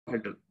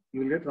rhombohedral.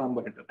 You will get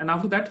rhombohedral. And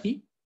after that,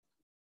 he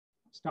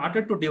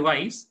started to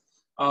devise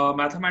a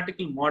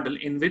mathematical model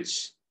in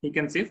which he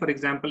can say, for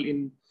example,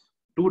 in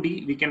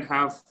 2D, we can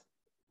have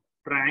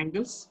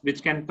triangles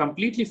which can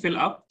completely fill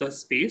up the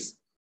space.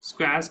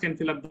 Squares can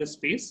fill up the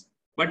space,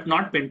 but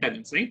not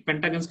pentagons, right?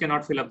 Pentagons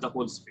cannot fill up the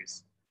whole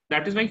space.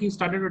 That is why he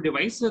started to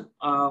devise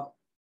a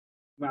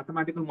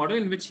mathematical model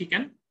in which he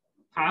can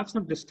have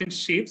some distinct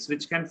shapes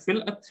which can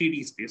fill a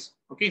 3D space.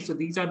 Okay, so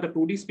these are the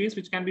 2D space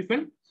which can be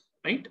filled,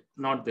 right?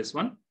 Not this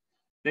one.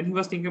 Then he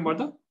was thinking about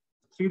the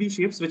 3D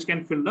shapes which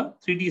can fill the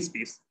 3D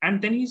space.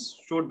 And then he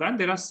showed that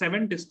there are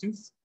 7 distinct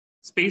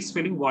space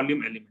filling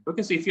volume elements.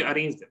 Okay, so if you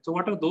arrange them, so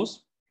what are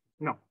those?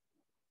 Now,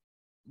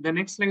 the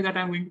next slide that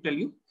I'm going to tell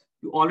you,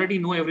 you already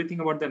know everything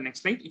about the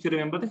next slide. If you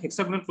remember the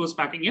hexagonal close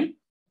packing in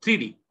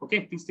 3D.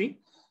 Okay, please see.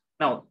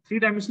 Now,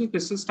 3-dimensional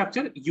crystal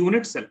structure,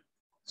 unit cell.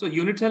 So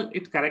unit cell,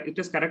 it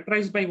is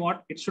characterized by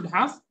what? It should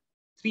have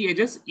 3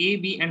 edges, A,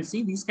 B, and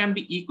C. These can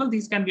be equal,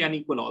 these can be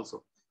unequal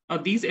also. Now,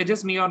 these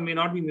edges may or may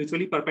not be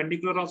mutually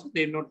perpendicular also.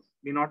 They may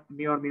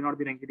or may not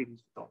be 90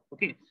 degrees at all.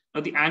 Okay.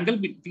 Now, the angle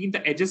between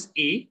the edges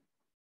A,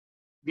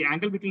 the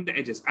angle between the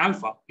edges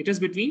alpha, it is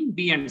between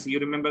B and C. You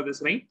remember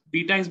this, right?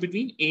 Beta is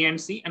between A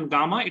and C, and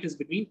gamma, it is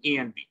between A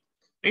and B.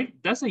 Right?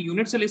 Thus, a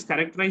unit cell is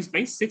characterized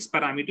by 6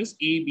 parameters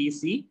A, B,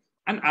 C,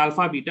 and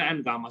alpha, beta,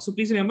 and gamma. So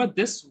please remember,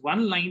 this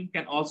one line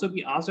can also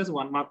be asked as a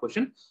 1-mark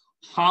question.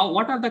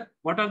 What are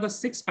the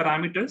 6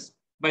 parameters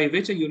by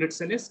which a unit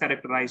cell is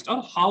characterized,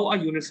 or how a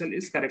unit cell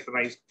is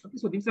characterized? Okay,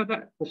 so these are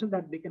the questions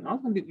that they can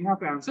ask, and you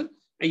have to answer.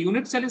 A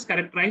unit cell is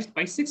characterized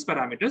by 6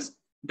 parameters: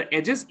 the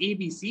edges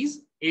ABC,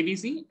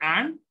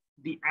 and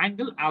the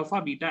angle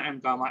alpha, beta,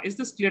 and gamma. Is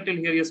this clear till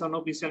here? Yes or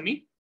no? Please tell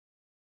me.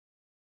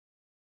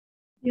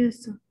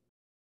 Yes, sir.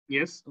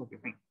 Yes. Okay,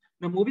 fine.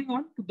 Now moving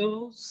on to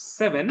the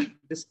 7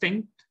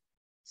 distinct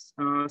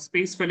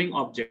space filling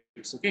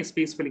objects. Okay,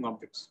 space filling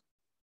objects.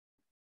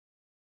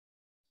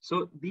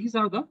 So these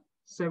are the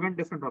 7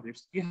 different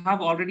objects. You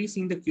have already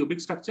seen the cubic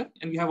structure,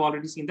 and you have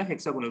already seen the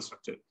hexagonal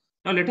structure.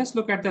 Now let us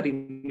look at the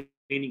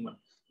remaining one.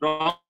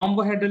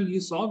 Rhombohedral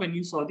you saw when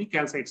you saw the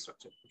calcite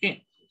structure.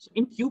 Okay, so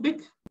in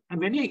cubic,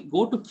 and when I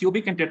go to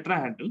cubic and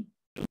tetrahedral,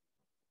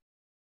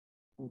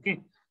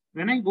 okay,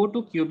 when I go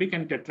to cubic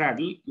and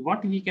tetrahedral,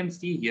 what we can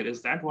see here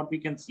is that what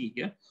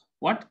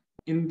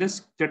in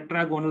this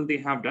tetragonal they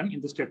have done,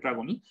 in this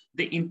tetragonal,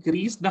 they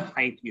increased the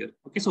height here.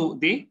 Okay, so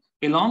they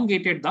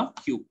elongated the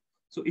cube.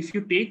 So if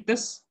you take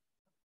this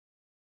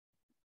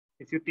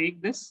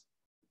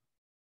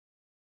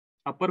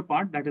upper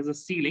part, that is a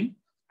ceiling,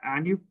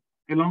 and you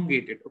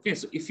elongate it. Okay,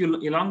 so if you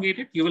elongate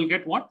it, you will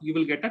get what? You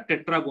will get a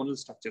tetragonal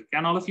structure.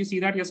 Can all of you see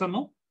that? Yes or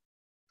no?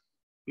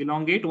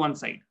 Elongate one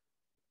side.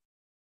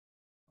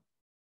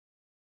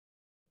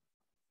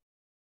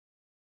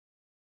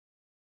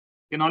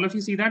 Can all of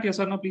you see that? Yes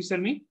or no? Please tell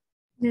me.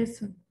 Yes,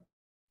 sir.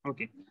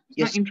 Okay.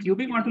 Yes. Now in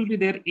cubic, what will be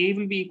there? A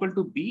will be equal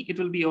to B. It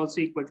will be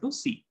also equal to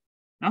C.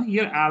 Now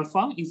here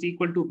alpha is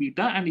equal to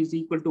beta and is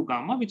equal to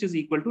gamma, which is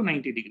equal to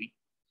 90 degree.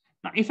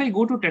 Now if I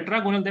go to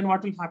tetragonal, then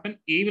what will happen?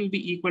 A will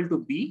be equal to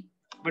B,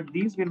 but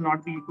these will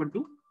not be equal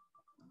to.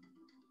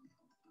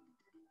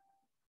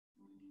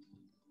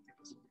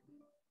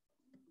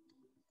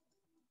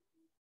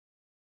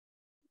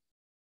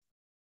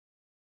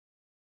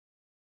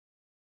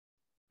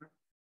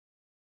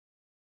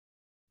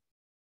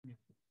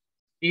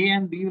 A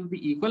and B will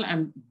be equal,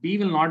 and B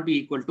will not be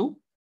equal to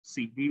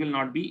C. B will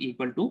not be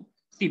equal to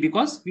C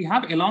because we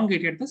have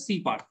elongated the C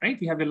part, right?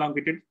 We have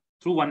elongated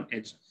through one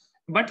edge.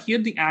 But here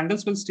the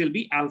angles will still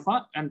be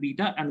alpha and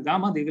beta and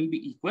gamma. They will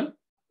be equal.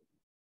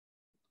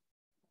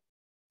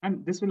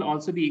 And this will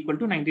also be equal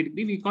to 90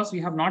 degree because we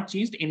have not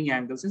changed any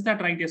angles. Is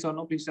that right? Yes or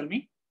no? Please tell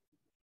me.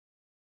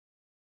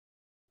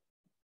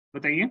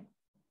 Bataiye.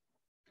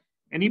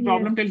 Any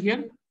problem till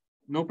here?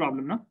 No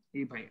problem, no?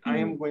 Hey, bhai, I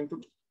am going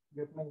to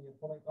get my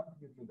earphone. I can't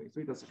get you guys.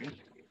 Wait a second.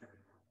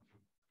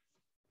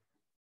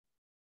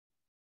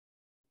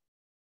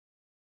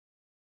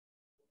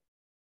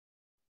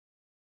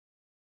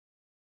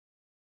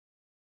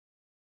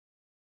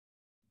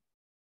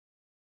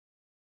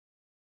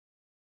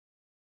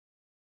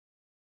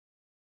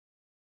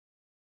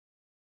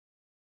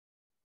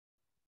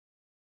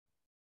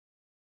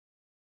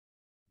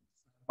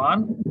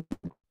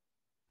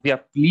 Yeah,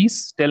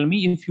 please tell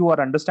me if you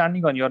are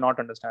understanding or you are not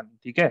understanding.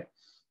 Okay?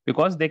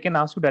 Because they can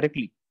ask you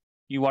directly.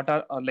 You what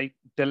are like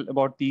tell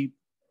about the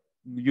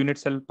unit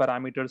cell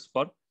parameters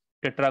for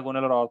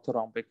tetragonal or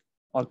orthorhombic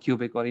or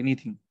cubic or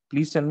anything.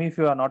 Please tell me if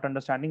you are not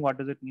understanding what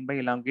does it mean by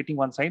elongating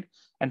one side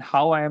and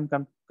how I am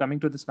coming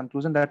to this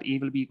conclusion that A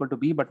will be equal to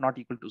B but not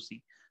equal to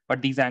C.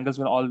 But these angles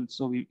will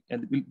also be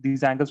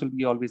these angles will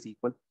be always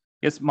equal.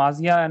 Yes,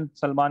 Mazia and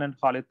Salman and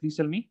Khalid, please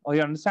tell me. Are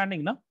you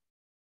understanding, na?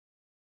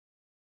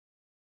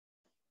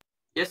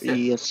 Yes, sir.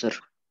 Yes, sir.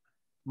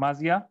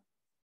 Mazia?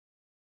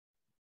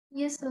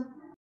 Yes, sir.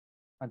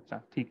 अच्छा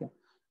ठीक है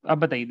अब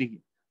बताइए देखिए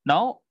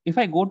now if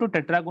I go to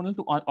tetragonal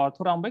to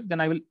orthorhombic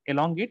then I will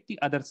elongate the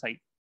other side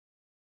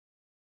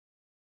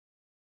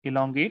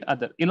elongate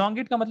other.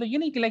 Elongate का मतलब ये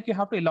नहीं कि like you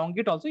have to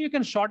elongate also, you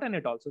can shorten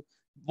it also.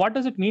 What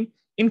does it mean?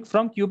 In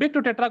from cubic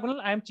to tetragonal,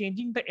 I am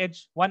changing the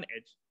edge, one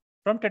edge.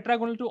 From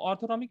tetragonal to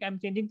orthorhombic, I am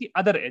changing the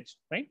other edge,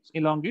 right? So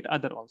elongate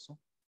other also.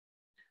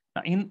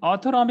 Now in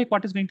orthorhombic,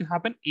 what is going to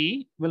happen?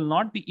 A will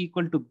not be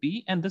equal to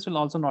B, and this will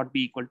also not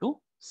be equal to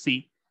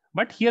C.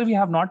 But here we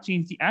have not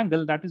changed the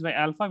angle. That is why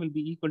alpha will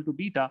be equal to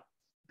beta.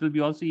 It will be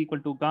also equal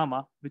to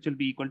gamma, which will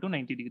be equal to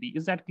 90 degree.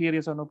 Is that clear?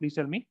 Yes or no? Please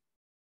tell me.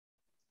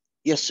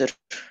 Yes, sir.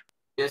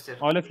 Yes, sir.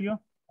 All of you?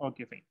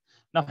 Okay, fine.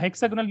 Now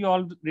hexagonal, you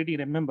already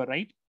remember,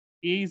 right?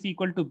 A is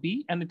equal to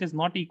B and it is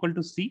not equal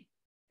to C.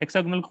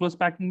 Hexagonal close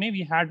packing may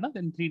we had na,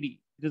 then 3D.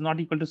 It is not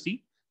equal to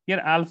C.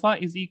 Here alpha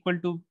is equal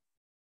to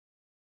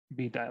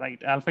beta,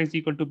 right? Alpha is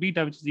equal to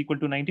beta, which is equal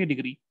to 90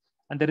 degree.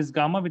 And there is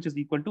gamma, which is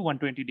equal to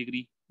 120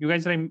 degree. You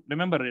guys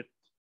remember it?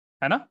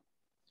 Hana?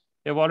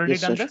 You have already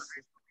Yes, done sir. this?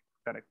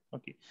 Correct.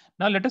 Okay.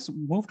 Now let us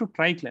move to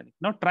triclinic.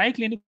 Now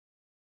triclinic,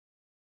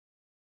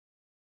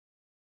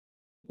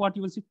 what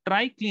you will see,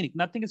 triclinic,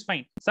 nothing is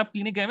fine. Sub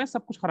clinic गए में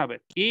सब कुछ खराब है.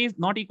 A is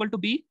not equal to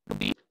B.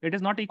 It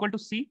is not equal to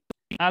C.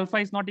 Alpha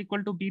is not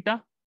equal to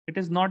beta. It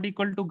is not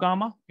equal to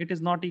gamma. It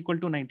is not equal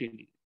to 90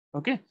 degree.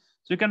 Okay.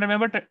 So you can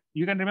remember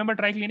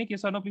triclinic.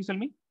 Yes or no? Please tell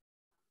me.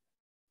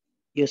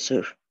 Yes,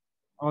 sir.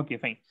 Okay,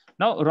 fine.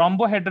 Now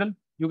rhombohedral.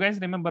 You guys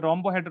remember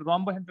rhombohedral,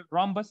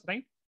 rhombus,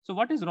 right? So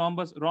what is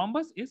rhombus?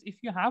 Rhombus is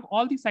if you have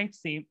all the sides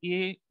same,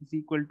 A is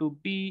equal to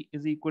B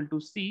is equal to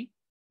C,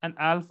 and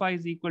alpha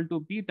is equal to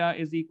beta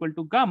is equal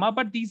to gamma,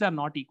 but these are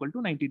not equal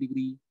to 90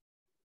 degree.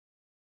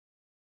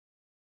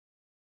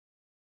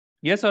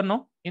 Yes or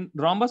no? In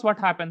rhombus, what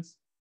happens?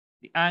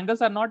 The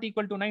angles are not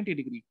equal to 90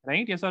 degree,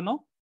 right? Yes or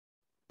no?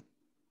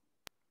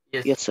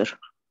 Yes. Yes, sir.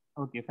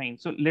 Okay, fine.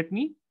 So let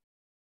me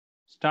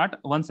start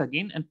once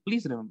again, and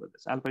please remember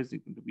this. Alpha is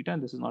equal to beta,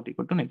 and this is not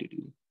equal to 90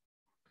 degree.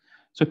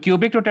 So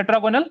cubic to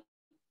tetragonal,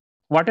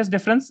 what is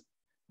difference?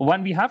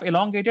 One, we have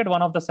elongated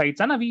one of the sides,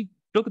 and we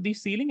took the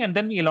ceiling and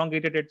then we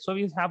elongated it. So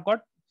we have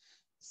got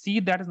C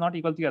that is not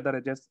equal to the other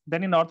edges.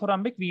 Then in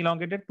orthorhombic, we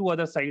elongated two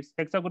other sides.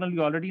 Hexagonal,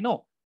 you already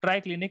know.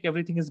 Triclinic,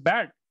 everything is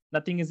bad.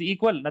 Nothing is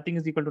equal. Nothing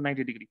is equal to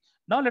 90 degree.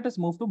 Now let us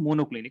move to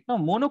monoclinic. Now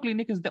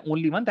monoclinic is the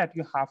only one that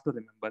you have to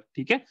remember.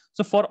 Okay?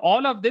 So for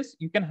all of this,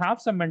 you can have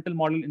some mental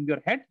model in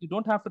your head. You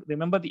don't have to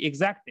remember the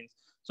exact things.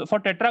 So for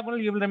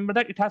tetragonal, you will remember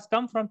that it has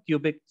come from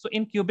cubic. So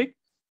in cubic,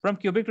 from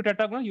cubic to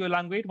tetragonal, you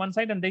elongate one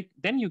side and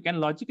then you can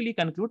logically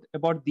conclude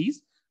about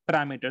these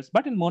parameters.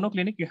 But in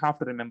monoclinic, you have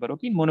to remember,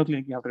 okay? In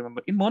monoclinic, you have to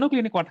remember. In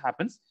monoclinic, what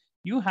happens?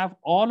 You have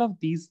all of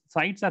these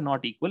sides are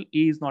not equal. A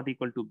is not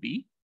equal to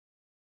B.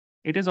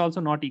 It is also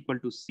not equal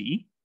to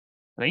C,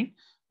 right?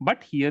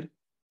 But here,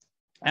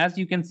 as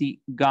you can see,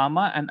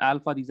 gamma and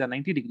alpha, these are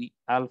 90 degree.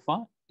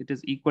 Alpha, it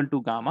is equal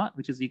to gamma,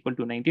 which is equal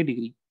to 90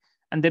 degree.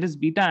 And there is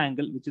beta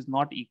angle, which is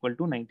not equal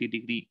to 90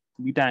 degree.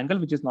 Beta angle,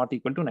 which is not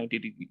equal to 90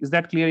 degree. Is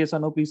that clear? Yes or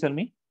no? Please tell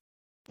me.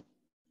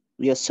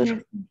 Yes, sir.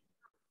 Yes.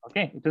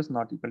 Okay, it is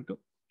not equal to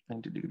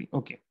 90 degree.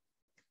 Okay,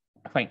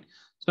 fine.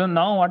 So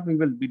now what we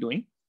will be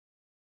doing,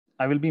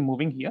 I will be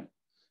moving here.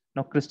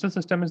 Now crystal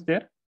system is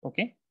there.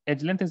 Okay,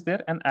 edge length is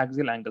there and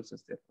axial angles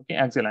is there. Okay,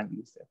 axial angle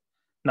is there.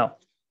 Now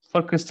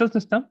for crystal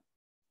system,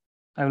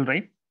 I will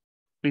write,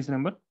 please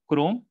remember,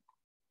 chrome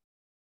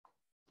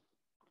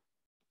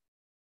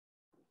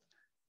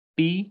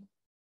TTH.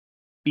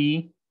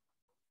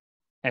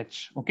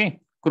 Okay,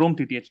 chrome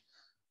TTH.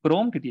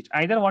 Chrome TTH.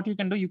 Either what you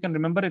can do, you can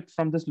remember it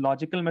from this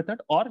logical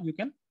method, or you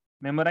can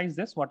memorize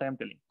this, what I am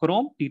telling.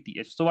 Chrome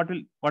TTH. So what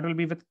will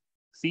be with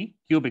C?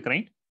 Cubic,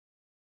 right?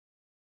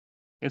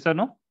 Yes or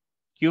no?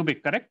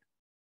 Cubic, correct?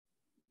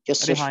 Yes,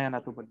 sir.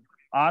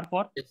 R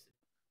for? Yes.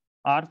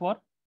 R for?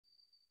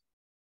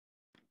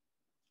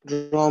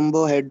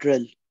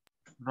 Rhombohedral.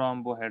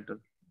 Rhombohedral.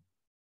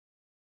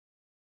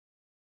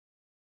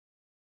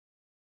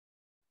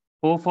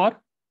 O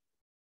for?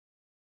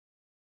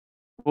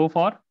 O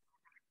for?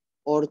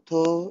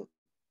 Ortho.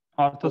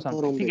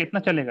 ऑर्थोरॉम्बिक. ठीक है, इतना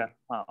चलेगा.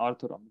 हाँ,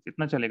 ऑर्थोरॉम्बिक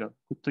इतना चलेगा,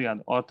 कुछ तो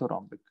याद.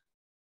 ऑर्थोरॉम्बिक.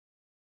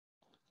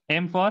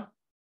 M for?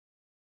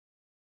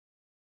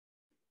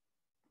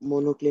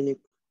 Monoclinic.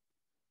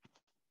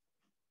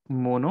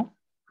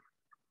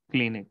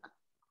 Monoclinic.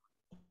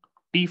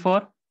 T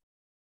for?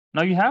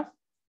 Now you have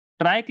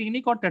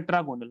triclinic or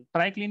tetragonal.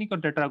 Triclinic or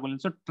tetragonal.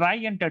 So tri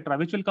and tetra,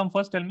 which will come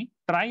first? Tell me.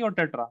 Tri or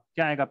tetra?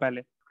 क्या आएगा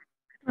पहले?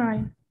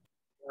 Try.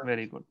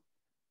 Very good.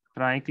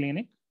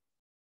 Triclinic,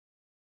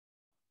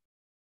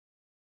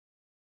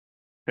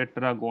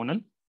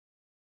 tetragonal,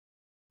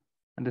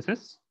 and this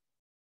is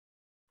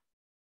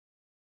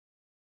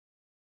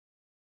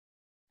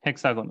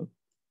hexagonal.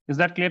 Is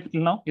that clear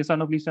till now? Yes or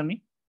no? Please tell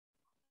me.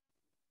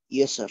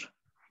 Yes, sir.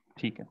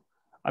 ठीक है.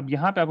 अब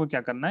यहाँ पे आपको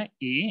क्या करना है?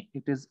 A,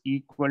 it is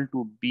equal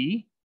to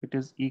B, it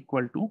is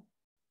equal to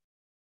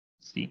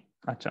C.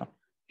 अच्छा.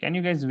 Can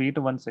you guys wait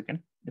 1 second?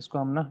 इसको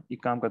हम ना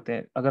एक काम करते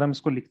हैं. अगर हम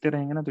इसको लिखते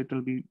रहेंगे ना तो it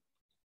will be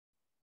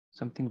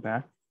something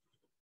bad.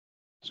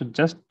 So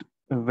just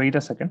wait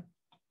a second.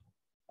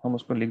 हम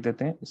उसको लिख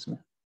देते हैं इसमें.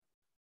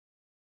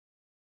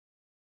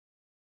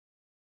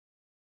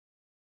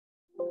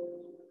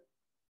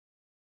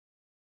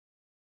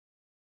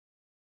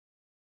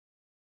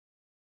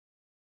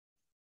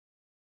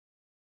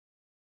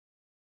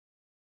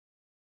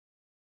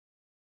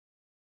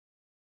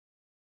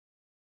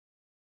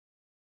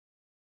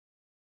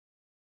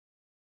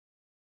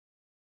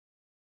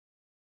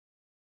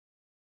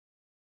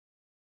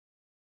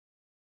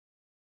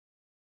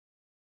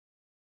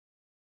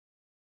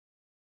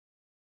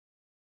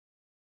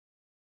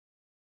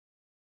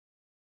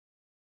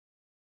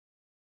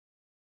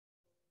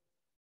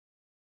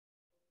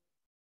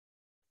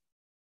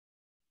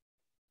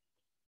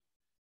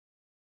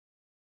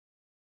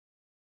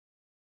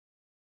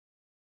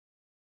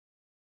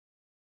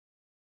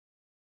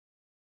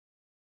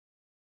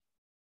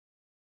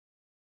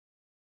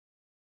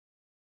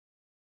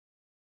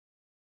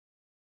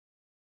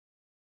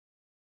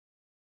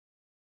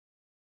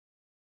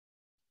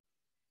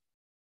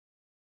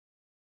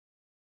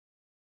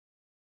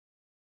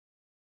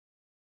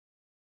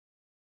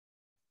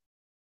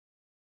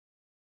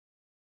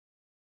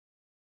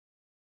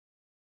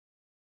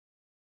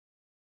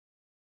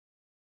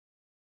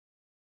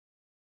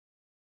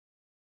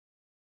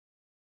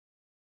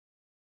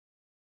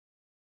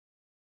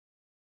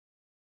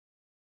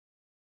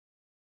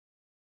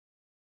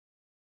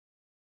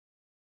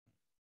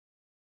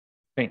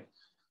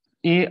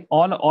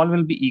 all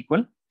will be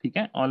equal.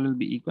 Okay, all will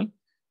be equal.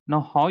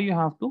 Now, how you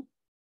have to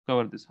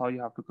cover this? How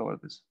you have to cover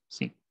this?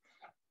 See.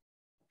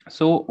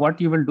 So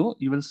what you will do?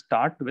 You will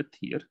start with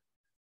here.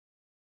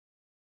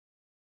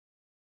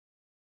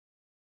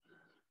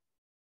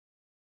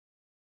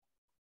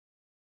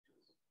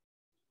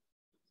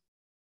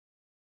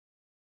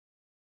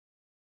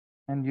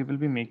 And you will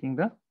be making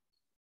the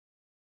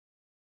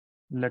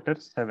letter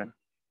 7.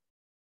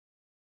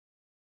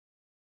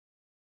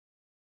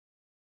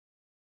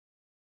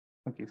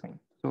 Okay, fine.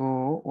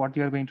 So what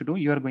you are going to do?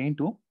 You are going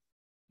to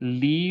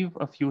leave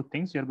a few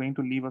things. You are going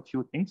to leave a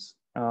few things.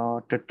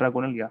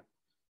 Tetragonal, yeah.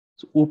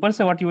 So upar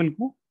se what you will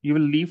do? You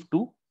will leave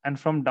 2, and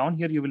from down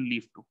here you will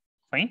leave 2.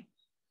 Fine.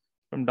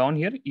 From down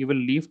here you will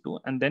leave 2,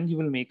 and then you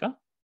will make a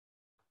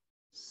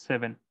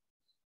 7.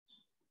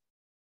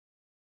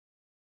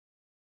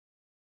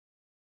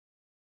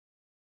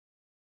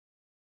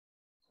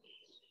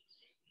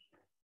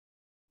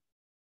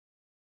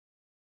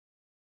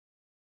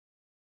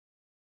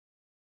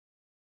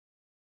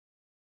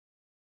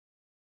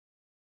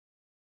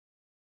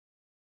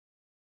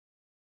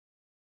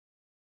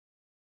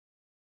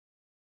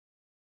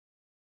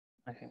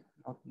 Okay,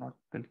 not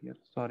till here.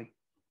 Sorry.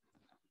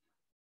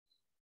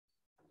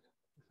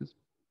 This is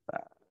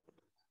bad.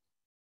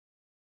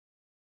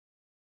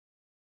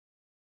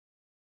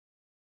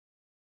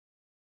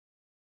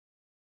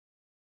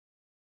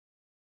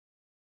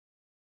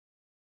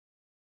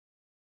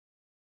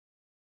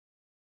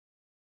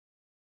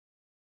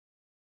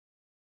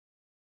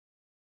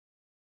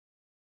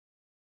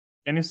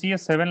 Can you see a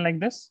 7 like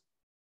this?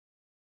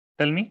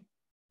 Tell me.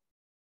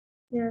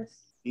 Yes.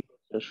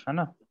 है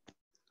ना?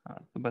 हाँ,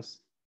 तो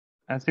बस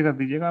ऐसे कर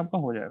दीजिएगा, आपका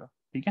हो जाएगा.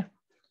 ठीक है.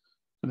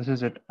 So this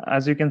is it.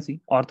 As you can see,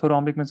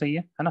 orthorhombic में सही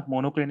है ना?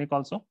 Monoclinic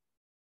also,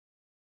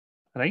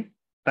 right?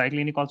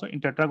 Triclinic also. In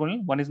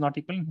tetragonal, 1 is not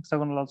equal. In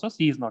hexagonal also,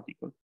 C is not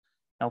equal.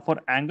 Now for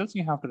angles,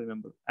 you have to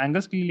remember.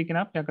 Angles के लिए लेकिन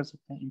आप क्या कर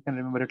सकते हैं? You can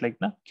remember it like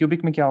ना.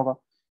 Cubic में क्या होगा?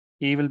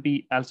 A will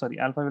be alpha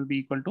will be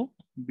equal to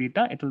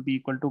beta. It will be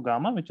equal to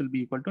gamma, which will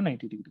be equal to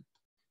 90 degree.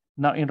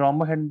 Now in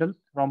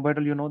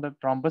rhombohedral, you know that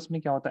rhombus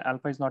में क्या होता है?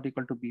 Alpha is not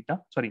equal to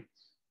beta. Sorry,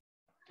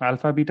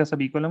 alpha beta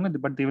सब equal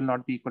होंगे, but they will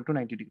not be equal to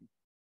 90 degree.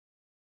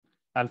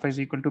 Alpha is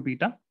equal to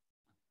beta.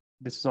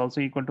 This is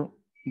also equal to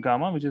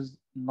gamma, which is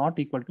not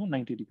equal to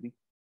 90 degree.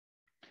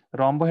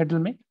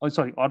 Rhombohedral में,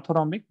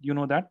 orthorhombic, you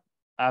know that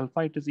alpha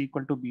it is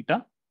equal to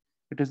beta,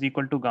 it is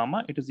equal to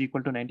gamma, it is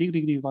equal to 90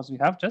 degree because we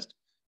have just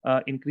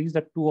increased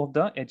the 2 of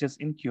the edges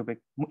in cubic.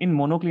 In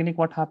monoclinic,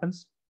 what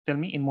happens? Tell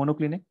me, in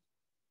monoclinic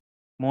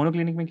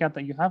में क्या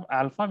था? You have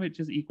alpha which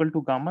is equal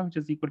to gamma which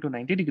is equal to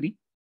 90 degree,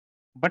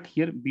 but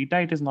here beta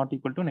it is not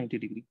equal to 90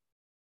 degree.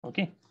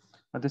 Okay,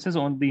 now this is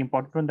on the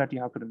important one that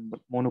you have to remember.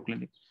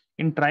 Monoclinic.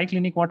 In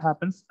triclinic, what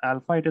happens?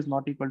 Alpha it is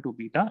not equal to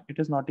beta, it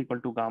is not equal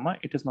to gamma,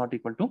 it is not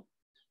equal to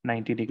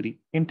 90 degree.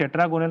 In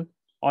tetragonal,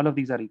 all of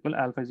these are equal.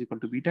 Alpha is equal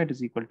to beta, it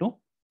is equal to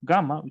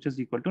gamma, which is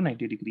equal to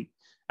 90 degree.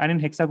 And in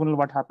hexagonal,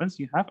 what happens?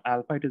 You have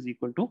alpha it is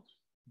equal to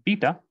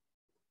beta,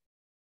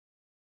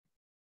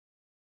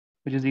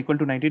 which is equal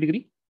to 90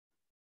 degree,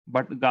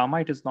 but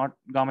gamma it is not.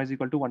 Gamma is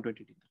equal to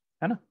 120 degree.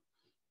 Hai na?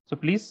 So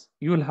please,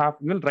 you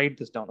will write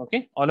this down.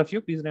 Okay, all of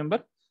you, please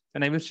remember.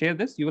 When I will share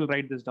this, you will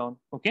write this down.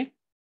 Okay.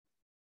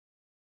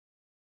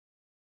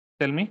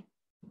 Tell me.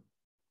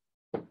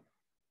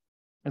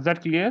 Is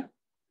that clear?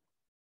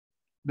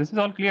 This is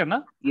all clear,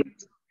 na?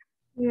 Yes.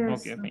 Yes.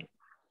 Okay, fine.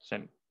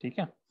 Chal, ठीक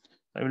है.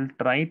 I will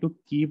try to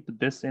keep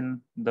this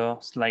in the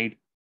slide.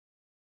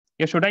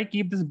 Yeah, should I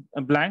keep this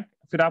blank?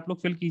 फिर आप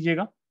लोग fill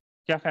कीजिएगा.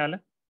 क्या ख्याल है?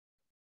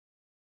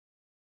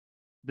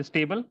 This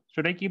table,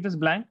 should I keep this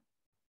blank?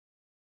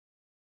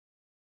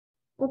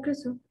 Okay,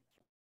 sir.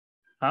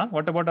 Huh?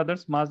 What about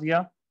others?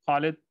 Mazia,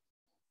 Khalid.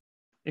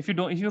 If you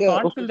Yeah,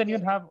 can't okay. fill, then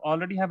you'll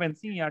already have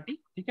NCERT.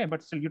 Okay,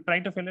 but still you try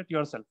to fill it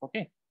yourself.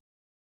 Okay.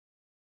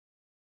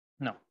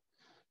 Now,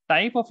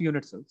 type of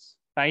unit cells.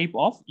 So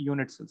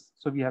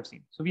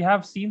we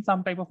have seen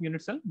some type of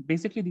unit cell.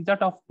 Basically, these are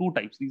of two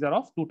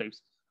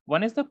types.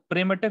 One is the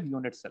primitive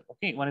unit cell.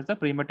 Okay, one is the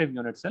primitive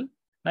unit cell.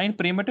 Now, in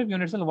primitive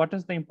unit cell, what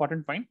is the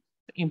important point?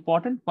 The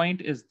important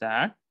point is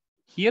that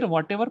here,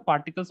 whatever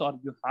particles or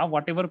you have,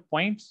 whatever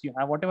points you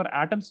have, whatever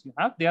atoms you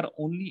have, they are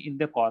only in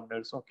the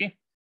corners. Okay,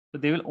 so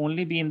they will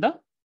only be in the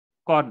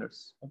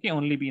corners. Okay,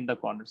 only be in the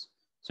corners.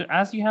 So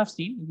as you have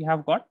seen, we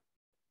have got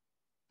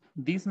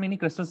these many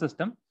crystal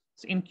system.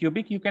 So in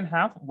cubic, you can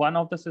have one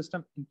of the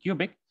system in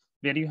cubic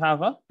where you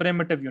have a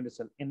primitive unit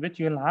cell in which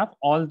you will have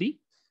all the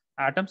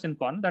atoms in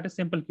corner. That is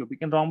simple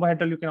cubic. In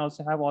rhombohedral, you can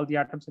also have all the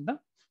atoms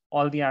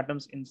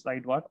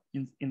inside what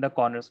in the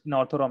corners. In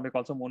orthorhombic,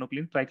 also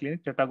monoclinic,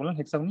 triclinic, tetragonal,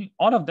 hexagonal,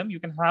 all of them you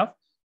can have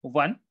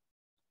one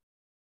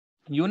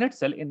unit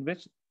cell in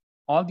which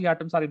all the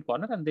atoms are in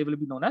corner, and they will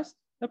be known as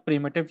the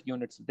primitive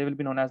unit cell. They will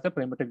be known as the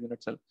primitive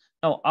unit cell.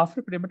 Now,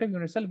 after primitive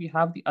unit cell, we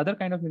have the other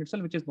kind of unit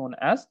cell which is known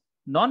as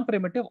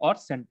non-primitive or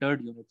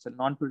centered unit cell.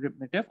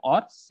 Non-primitive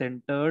or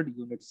centered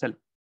unit cell.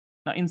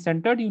 Now, in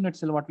centered unit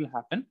cell, what will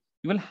happen?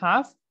 You will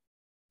have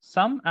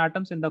some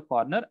atoms in the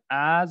corner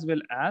as well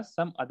as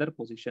some other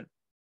position.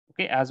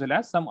 okay, as well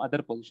as some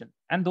other position.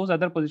 And those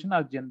other positions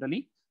are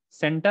generally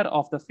center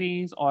of the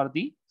face or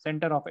the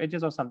center of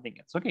edges or something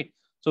else. Okay,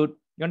 so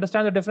you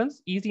understand the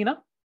difference? Easy enough.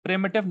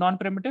 Primitive,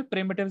 non-primitive.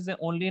 Primitive is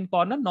only in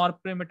corner.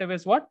 Non-primitive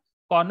is what?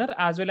 Corner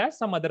as well as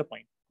some other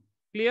point.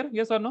 Clear?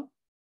 Yes or no?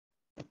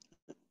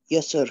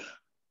 Yes, sir.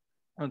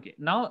 Okay.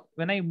 Now,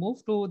 when I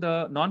move to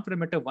the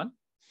non-primitive one,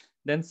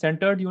 then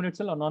centered unit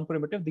cell or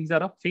non-primitive, these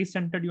are a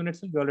face-centered unit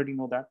cell. You already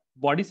know that.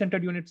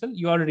 Body-centered unit cell,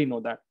 you already know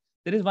that.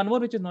 There is one more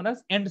which is known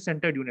as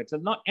end-centered unit cell.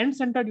 Now,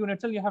 end-centered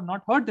unit cell, you have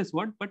not heard this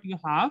word, but you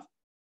have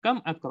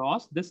come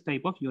across this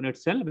type of unit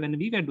cell when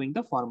we were doing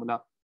the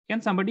formula.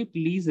 Can somebody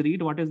please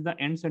read what is the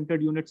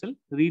end-centered unit cell?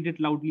 Read it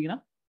loudly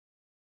now.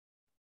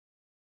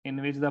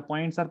 In which the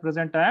points are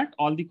present at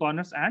all the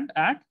corners and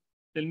at,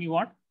 tell me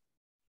what?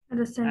 At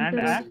the center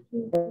at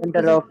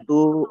Center of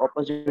two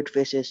opposite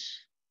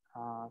faces.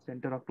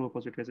 Center of two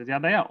opposite faces.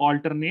 याद आया?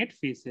 Alternate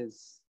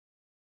faces.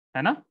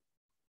 है ना?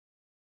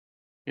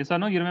 Yes or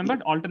no? You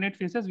remembered alternate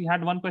faces? We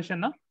had one question,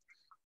 na?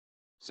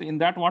 So in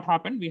that, what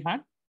happened? We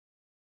had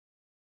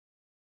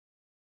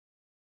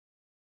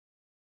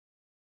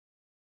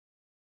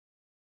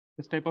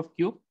this type of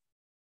cube.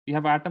 We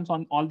have atoms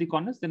on all the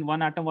corners. Then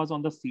one atom was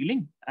on the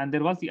ceiling, and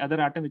there was the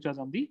other atom which was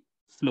on the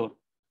floor.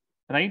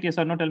 Right? Yes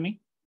or no? Tell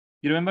me.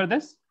 You remember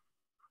this?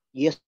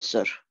 Yes,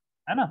 sir.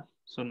 Anna?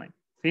 So nice.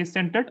 Face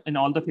centered in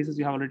all the faces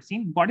you have already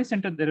seen. Body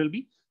centered there will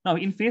be. Now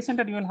in face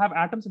centered you will have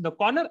atoms in the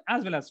corner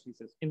as well as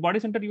faces. In body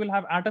centered you will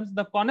have atoms in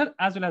the corner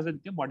as well as in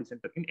the body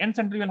center. In end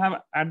center you will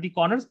have at the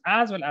corners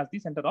as well as the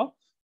center of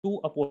two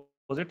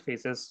opposite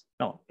faces.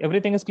 Now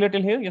everything is clear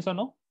till here? Yes or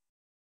no?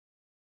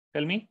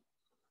 Tell me.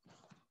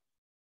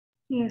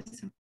 Yes,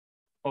 sir.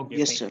 Okay.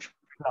 Yes, fine. sir.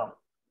 Now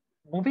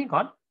moving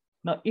on.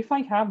 Now if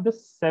I have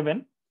this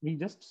 7, we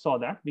just saw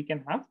that we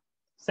can have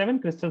 7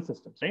 crystal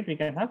systems, right? We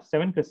can have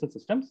 7 crystal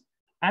systems,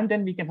 and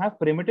then we can have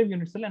primitive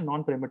unit cell and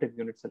non-primitive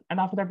unit cell. And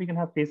after that, we can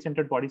have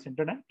face-centered,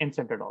 body-centered, and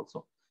end-centered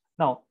also.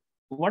 Now,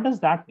 what does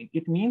that mean?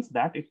 It means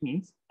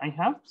I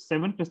have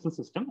 7 crystal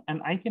system,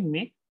 and I can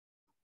make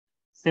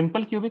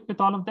simple cubic with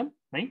all of them,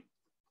 right?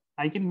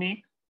 I can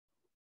make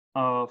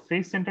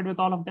face-centered with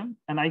all of them,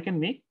 and I can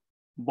make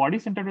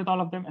body-centered with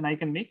all of them, and I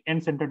can make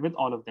end-centered with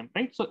all of them,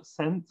 right? So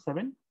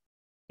 7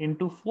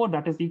 into 4,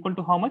 that is equal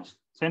to how much?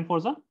 7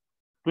 4s are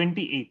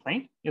 28,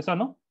 right? Yes or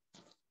no?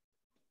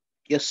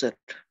 Yes, sir.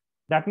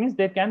 That means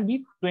there can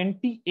be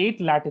 28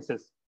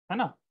 lattices. Hai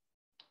na?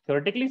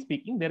 Theoretically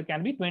speaking, there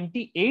can be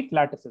 28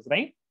 lattices,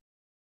 right?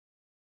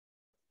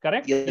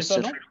 Correct? Yes, or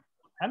sir. no?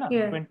 Hai na?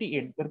 Yeah.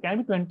 28. There can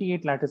be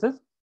 28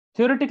 lattices,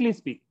 theoretically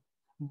speaking.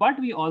 But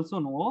we also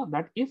know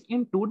that if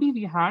in 2D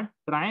we had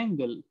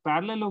triangle,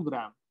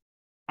 parallelogram,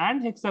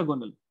 and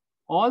hexagonal,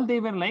 all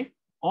they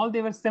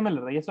were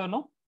similar, yes or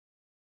no?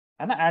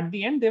 And at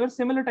the end, they were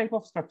similar type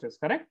of structures,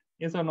 correct?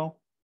 Yes or no?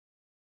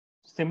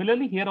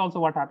 Similarly, here also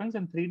what happens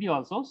in 3D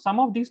also, some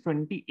of these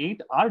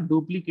 28 are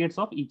duplicates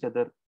of each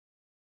other.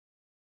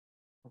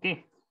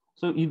 Okay,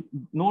 so you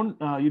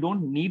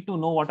don't need to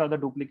know what are the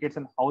duplicates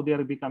and how they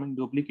are becoming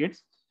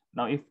duplicates.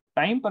 Now, if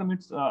time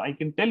permits, I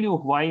can tell you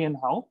why and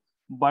how,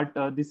 but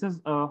this is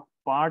a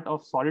part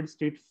of solid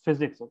state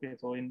physics. Okay,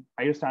 so in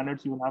higher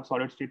standards, you will have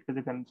solid state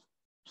physics, and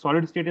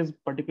solid state is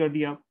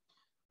particularly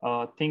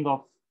a thing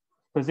of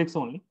physics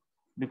only,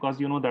 because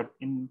you know that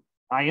in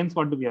ions,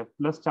 what do we have?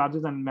 Plus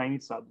charges and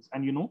minus charges.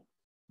 And you know,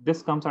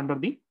 this comes under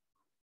the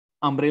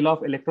umbrella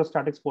of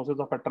electrostatics forces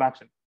of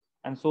attraction.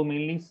 And so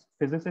mainly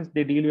physicists,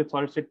 they deal with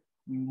solid state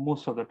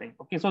most of the time.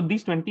 Okay, so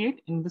these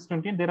 28, in this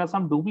 28, there are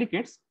some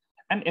duplicates,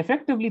 and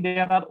effectively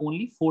there are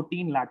only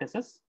 14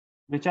 lattices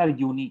which are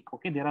unique.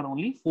 Okay, there are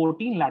only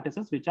 14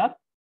 lattices which are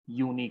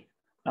unique.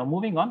 Now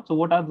moving on, so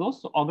what are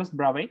those? So Auguste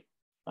Bravais,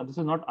 this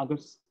is not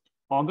Auguste,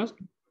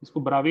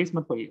 इसको Bravais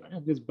मत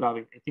पढ़िएगा, this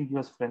Bravais, I think he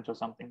was French or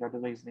something, that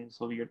is why his name is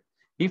so weird.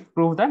 He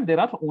proved that there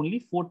are only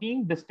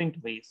 14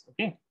 distinct ways,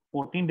 okay,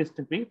 14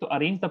 distinct ways to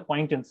arrange the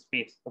point in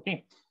space.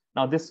 Okay,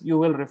 now this, you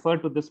will refer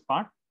to this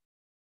part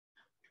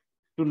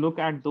to look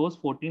at those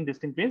 14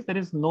 distinct ways. There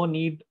is no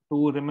need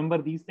to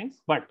remember these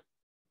things, but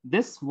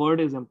this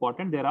word is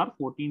important. There are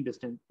 14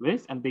 distinct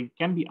ways, and they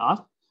can be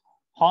asked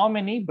how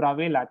many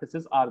Bravais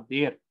lattices are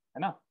there,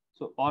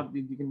 so, or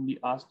you can be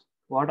asked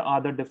what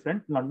are the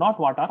different, not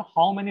what are,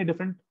 how many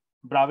different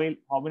Bravais,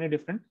 how many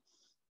different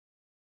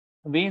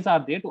ways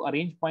are there to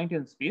arrange point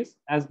in space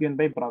as given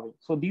by Bravais.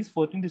 So these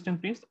 14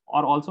 distinct ways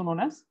are also known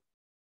as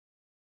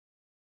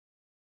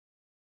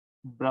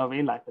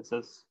Bravais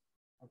lattices.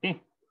 Okay,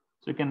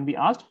 so you can be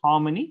asked how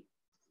many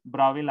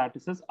Bravais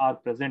lattices are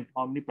present,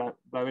 how many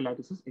Bravais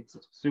lattices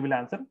exist. So you will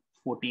answer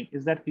 14.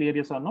 Is that clear?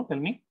 Yes or no? Tell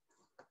me.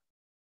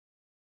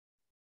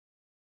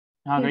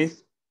 हाँ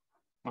guys.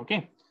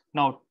 Okay.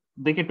 Now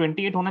देखिए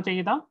 28 होना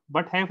चाहिए था,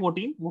 but है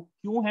 14. वो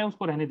क्यों है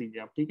उसको रहने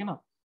दीजिए आप, ठीक है ना?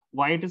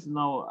 Why it is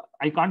now,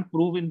 I can't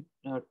prove in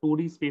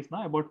 2D space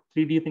now about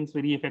 3D things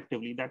very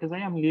effectively. That is why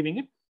I'm leaving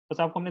it. बस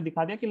आपको हमने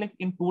दिखा दिया कि like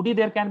in 2D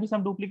there can be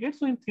some duplicates,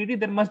 so in 3D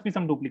there must be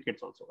some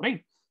duplicates also,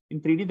 right?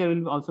 In 3D there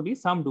will also be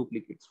some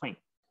duplicates. Fine.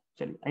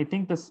 Chali, I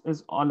think this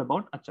is all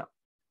about acha.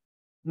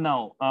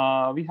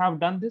 Now we have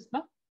done this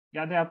now.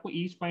 याद है आपको,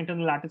 each point in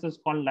the lattice is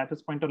called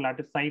lattice point or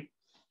lattice site.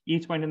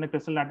 Each point in the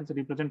crystal lattice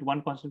represent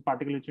one constant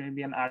particle, which may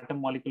be an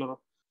atom, molecule, or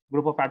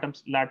group of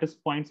atoms. Lattice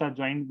points are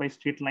joined by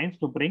straight lines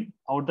to bring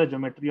out the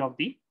geometry of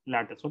the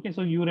lattice. Okay,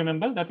 so you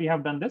remember that we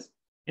have done this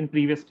in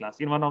previous class,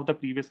 in one of the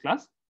previous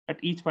class. At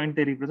each point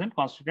they represent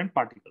constituent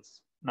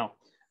particles.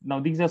 Now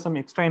these are some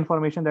extra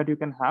information that you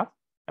can have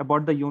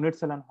about the unit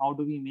cell and how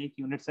do we make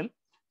unit cell.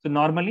 So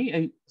normally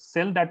a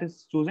cell that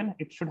is chosen,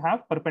 it should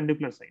have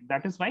perpendicular side.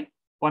 That is why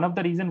one of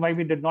the reason why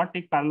we did not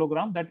take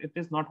parallelogram, that it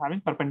is not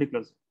having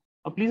perpendicular side.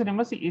 Please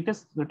remember, see, it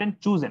is written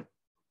chosen.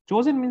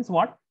 Chosen means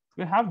what?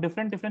 We have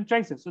different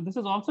choices. So this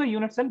is also a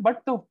unit cell,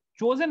 but the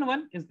chosen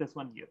one is this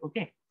one here.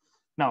 Okay.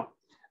 Now,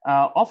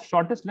 of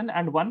shortest length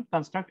and one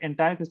construct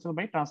entire crystal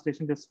by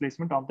translation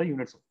displacement of the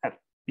unit cell.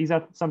 These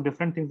are some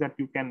different things that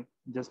you can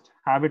just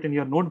have it in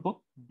your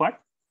notebook, but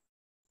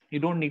you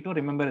don't need to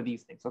remember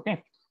these things.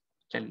 Okay.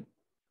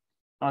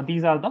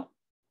 These are the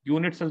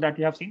unit cell that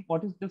you have seen.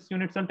 What is this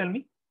unit cell? Tell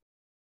me.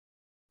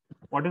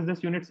 What is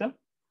this unit cell?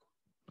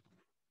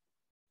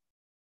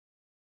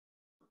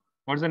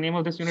 What's the name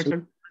of this unit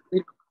cell?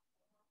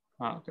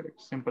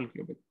 Correct. Simple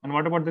cubic. And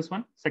what about this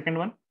one? Second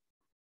one?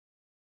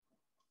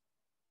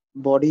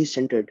 Body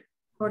centered.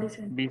 Body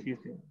centered.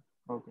 BCC.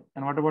 Okay.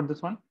 And what about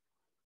this one?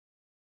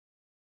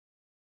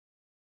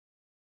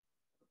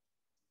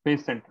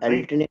 Face center.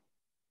 Right? Alternate.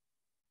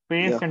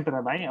 Face Yeah. center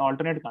है भाई.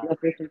 Alternate Yeah,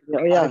 face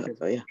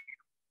centered. Yeah.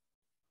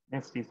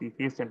 FCC,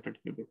 face centered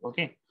cubic.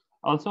 Okay.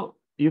 Also,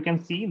 you can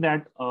see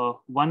that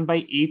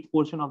 1/8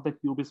 portion of the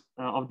cube is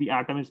of the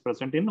atom is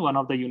present in one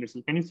of the units.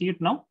 Can you see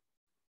it now?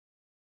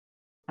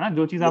 है ना,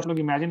 जो चीज आप लोग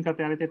imagine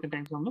करते आ रहे थे इतने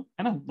टाइम से हम लोग,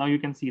 है ना? Now you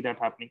can see that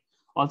happening.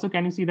 Also,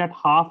 can you see that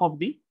half of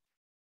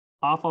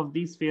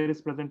the sphere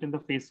is present in the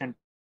face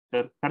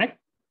center? Correct?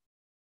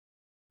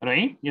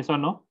 Right? Yes or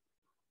no?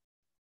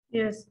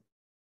 Yes.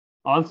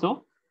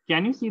 Also,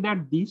 can you see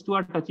that these two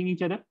are touching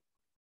each other?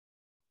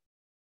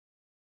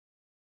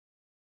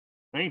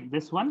 Right?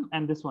 This one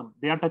and this one,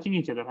 they are touching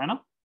each other, है ना?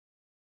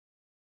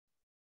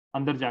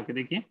 अंदर जाके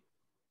देखिए.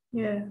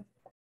 Yeah.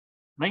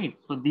 Right?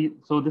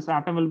 So this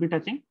atom will be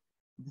touching.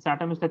 This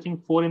atom is touching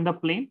 4 in the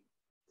plane,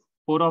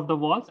 4 of the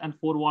walls, and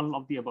 4 walls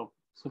of the above.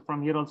 So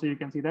from here also you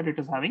can see that it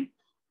is having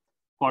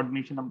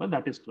coordination number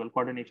that is 12.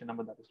 Coordination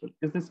number that is 12.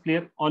 Is this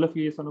clear? All of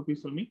you, yes or no?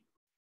 Please tell me.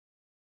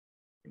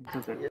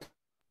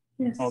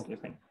 Yes. Okay,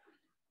 fine.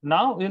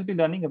 Now we'll be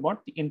learning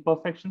about the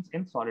imperfections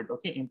in solid.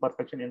 Okay,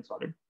 imperfection in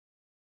solid.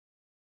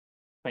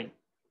 Fine.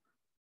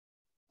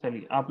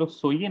 चलिए, आप लोग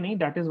सोइए नहीं.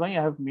 That is why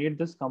I have made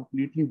this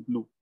completely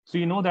blue. So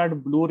you know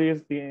that blue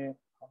rays,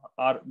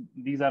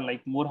 these are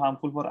like more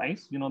harmful for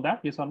eyes. You know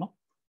that, yes or no?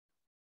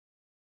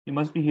 You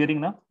must be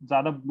hearing ना.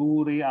 ज़्यादा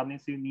blue ray आने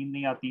से नींद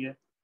नहीं आती है.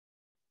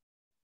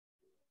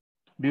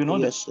 Do you know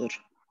Yes, this? sir.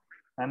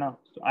 है ना?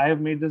 So I have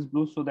made this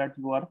blue so that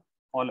you are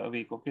all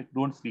awake. Okay,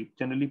 don't sleep.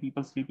 Generally,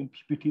 people sleep in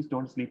PPTs.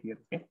 Don't sleep here.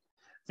 Okay.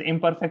 So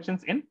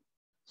imperfections in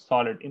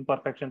solid.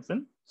 Imperfections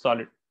in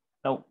solid.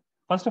 Now,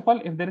 first of all,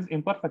 if there is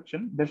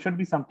imperfection, there should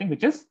be something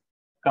which is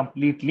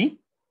completely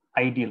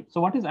ideal. So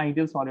what is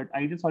ideal solid?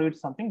 Ideal solid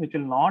is something which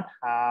will not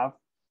have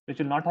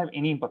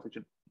any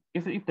imperfection.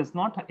 If it does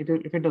not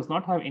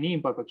have any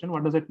imperfection,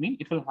 what does it mean?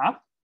 It will have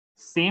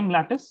same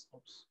lattice.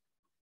 Oops.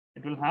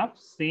 It will have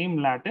same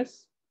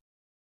lattice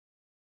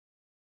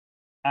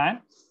and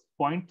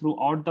point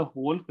throughout the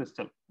whole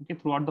crystal. Okay,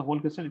 throughout the whole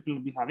crystal, it will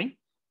be having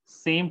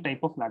same type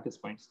of lattice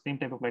points. Same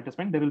type of lattice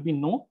point. There will be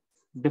no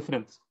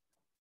difference.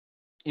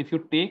 If you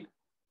take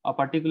a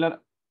particular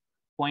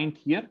point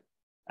here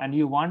and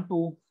you want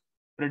to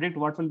predict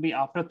what will be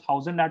after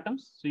 1,000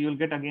 atoms, so you will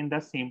get again the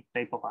same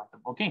type of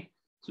atom. Okay,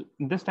 so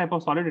in this type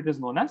of solid, it is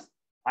known as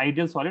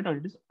ideal solid, or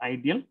it is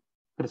ideal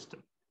crystal.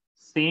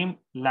 Same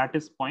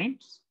lattice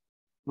points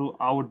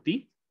throughout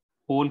the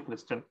whole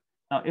crystal.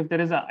 Now, if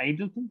there is an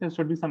ideal thing, there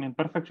should be some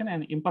imperfection.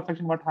 And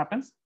imperfection, what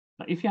happens?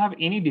 Now, if you have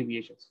any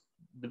deviations,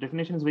 the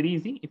definition is very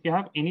easy. If you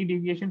have any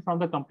deviation from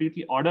the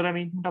completely order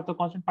arrangement of the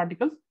constant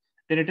particles,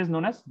 then it is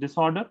known as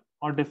disorder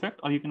or defect,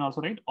 or you can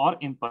also write or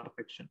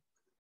imperfection.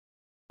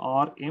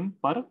 Or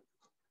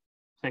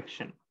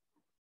imperfection.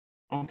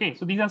 Okay,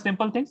 so these are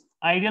simple things.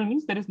 Ideal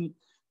means there is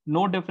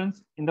no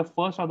difference in the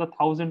first or the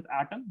 1,000th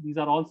atom. These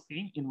are all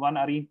same in one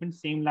arrangement,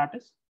 same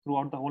lattice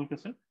throughout the whole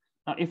crystal.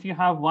 Now, if you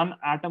have one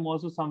atom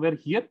also somewhere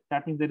here,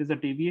 that means there is a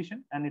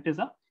deviation and it is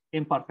a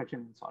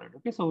imperfection in solid.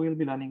 Okay, so we will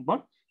be learning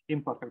about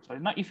imperfect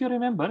solid. Now, if you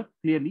remember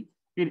clearly,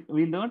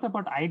 we learned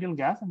about ideal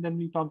gas and then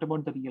we talked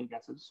about the real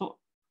gases. So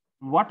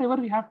whatever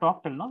we have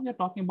talked till now, we are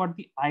talking about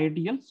the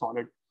ideal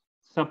solid.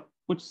 सब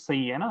कुछ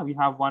सही है ना? We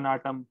have one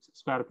atom,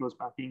 square close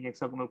packing,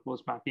 hexagonal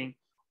close packing,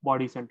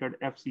 body centered,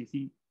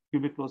 FCC,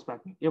 cubic close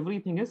packing.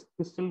 Everything is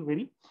still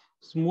very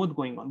smooth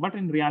going on. But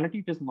in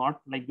reality, it is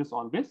not like this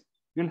always.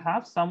 You'll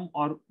have some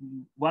or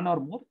one or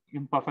more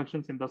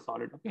imperfections in the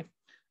solid. Okay.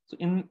 So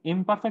in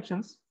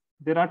imperfections,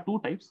 there are two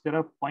types. There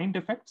are point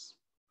defects.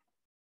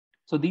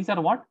 So these are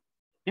what?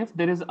 If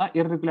there is a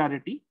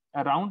irregularity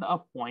around a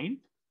point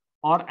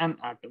or an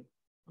atom.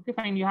 Okay,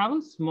 fine. You have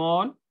a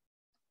small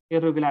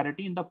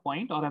irregularity in the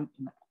point or an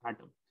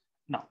atom.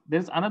 Now,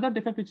 there's another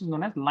defect which is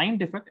known as line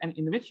defect, and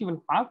in which you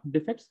will have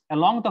defects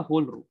along the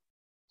whole row.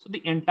 So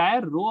the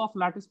entire row of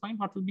lattice point,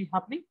 what will be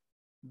happening?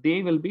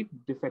 They will be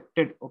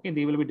defected. Okay,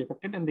 they will be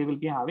defected and they will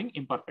be having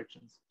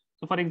imperfections.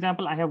 So for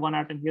example, I have one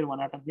atom here,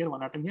 one atom here,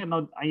 one atom here.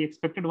 Now I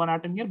expected one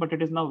atom here, but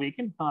it is now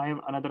vacant. Now I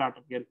have another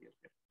atom here, here.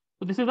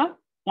 So this is a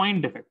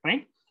point defect,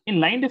 right? In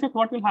line defect,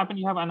 what will happen?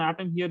 You have an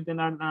atom here, then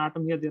an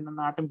atom here, then an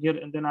atom here,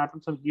 and then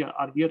atoms are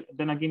here.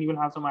 Then again, you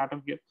will have some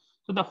atom here.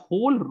 So the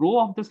whole row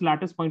of this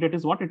lattice point, it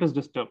is what? It is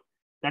disturbed.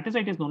 That is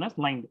why it is known as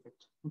line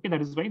defect. Okay,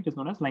 that is why it is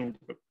known as line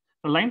defect.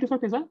 So line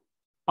defect is a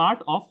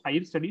part of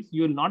higher studies.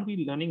 You will not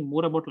be learning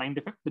more about line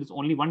defect. There is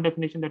only one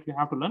definition that you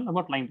have to learn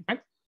about line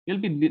defects. You'll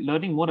be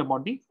learning more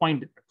about the point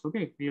defects.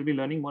 Okay, you'll be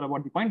learning more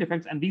about the point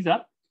defects, and these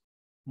are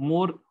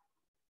more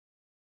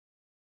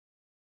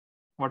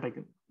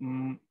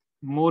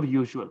more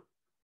usual.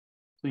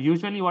 So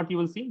usually what you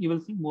will see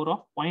more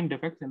of point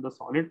defects in the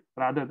solid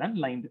rather than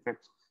line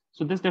defects.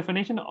 So this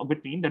definition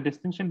between the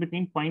distinction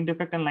between point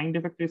defect and line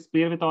defect is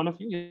clear with all of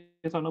you?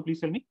 Yes or no?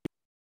 Please tell me.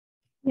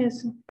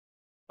 Yes, sir.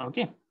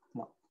 Okay.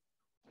 Now,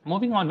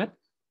 moving on with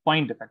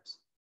point defects.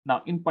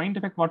 Now in point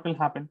defect, what will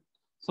happen?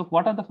 So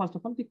what are the, first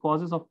of all, the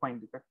causes of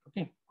point defect?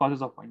 Okay,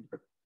 causes of point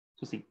defect.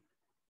 So see,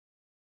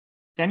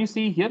 can you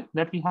see here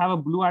that we have a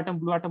blue atom,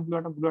 blue atom, blue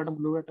atom, blue atom,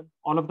 blue atom?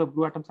 All of the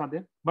blue atoms are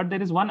there, but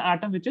there is one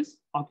atom which is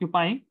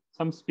occupying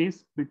some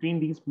space between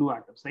these blue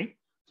atoms, right?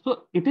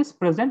 So it is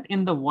present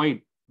in the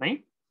void,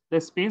 right? The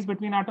space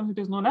between atoms,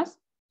 it is known as,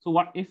 so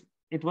what if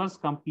it was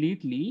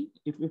completely,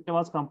 if it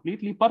was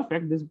completely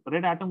perfect, this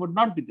red atom would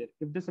not be there.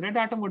 If this red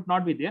atom would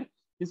not be there,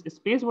 this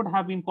space would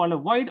have been called a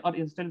void or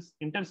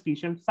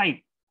interstitial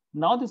site.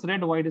 Now this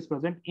red void is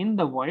present in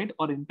the void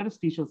or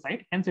interstitial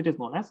site, hence it is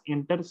known as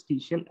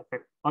interstitial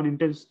effect or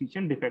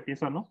interstitial defect.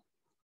 Yes or no?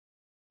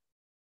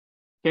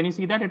 Can you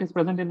see that it is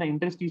present in the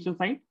interstitial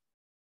site?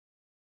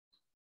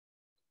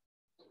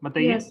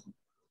 Yes.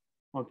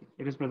 Okay,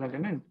 it is present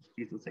in an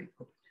interstitial site.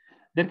 Okay.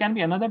 There can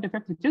be another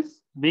defect which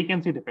is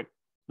vacancy defect.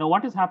 Now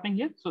what is happening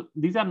here? So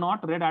these are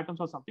not red atoms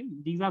or something.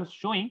 These are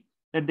showing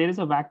that there is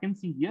a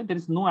vacancy here. There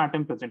is no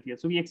atom present here.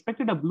 So we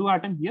expected a blue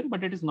atom here,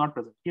 but it is not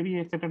present. Here we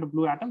expected a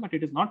blue atom, but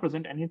it is not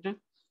present, and it is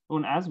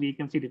known as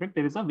vacancy defect.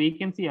 There is a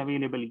vacancy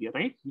available here,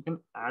 right? You can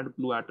add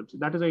blue atoms.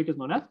 That is why it is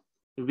known as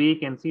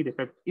vacancy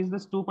defect. Is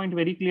this 2 point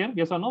very clear?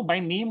 Yes or no? By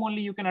name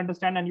only you can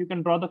understand and you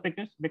can draw the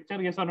picture.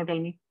 Yes or no? Tell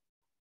me.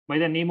 By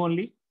the name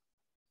only.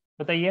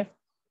 बताइए.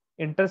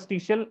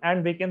 Interstitial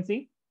and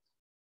vacancy.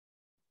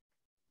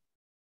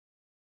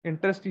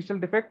 Interstitial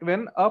defect,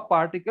 when a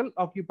particle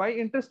occupy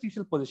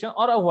interstitial position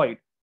or a void.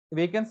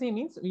 Vacancy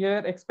means we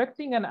are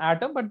expecting an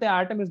atom, but the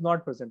atom is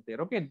not present there.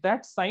 Okay,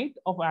 that site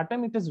of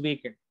atom, it is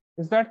vacant.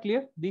 Is that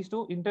clear? These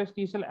two,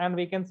 interstitial and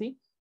vacancy.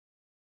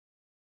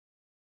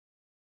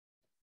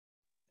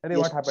 Yes,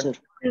 What happened?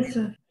 sir. Yes,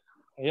 sir.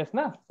 Yes,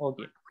 na?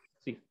 Okay.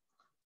 See,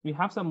 we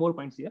have some more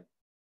points here.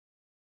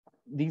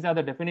 These are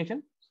the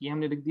definition. ये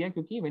हमने लिख दिया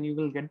क्योंकि when you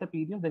will get the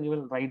PDF, then you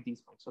will write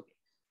these points. Okay.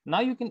 Now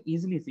you can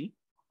easily see.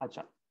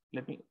 अच्छा,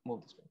 let me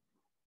move this way.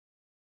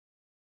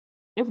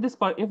 If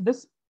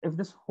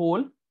this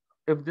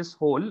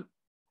whole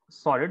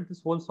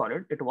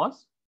solid, it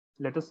was,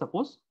 let us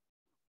suppose,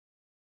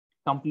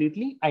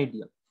 completely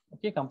ideal.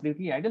 Okay,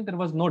 completely ideal. There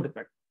was no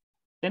defect.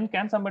 Then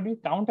can somebody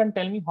count and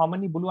tell me how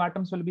many blue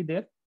atoms will be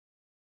there?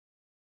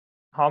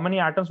 How many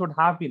atoms would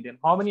have been there?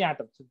 How many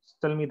atoms?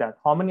 Tell me that.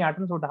 How many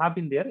atoms would have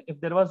been there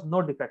if there was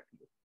no defect?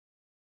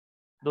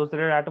 Those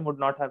red atoms would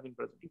not have been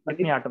present.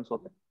 कितने atoms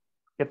होते हैं?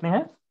 कितने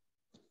हैं?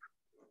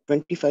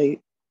 25.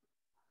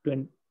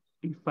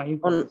 25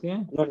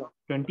 No.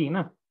 20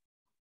 ना?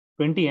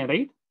 20 है,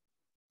 right?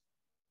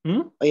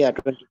 Oh, yeah,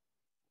 20.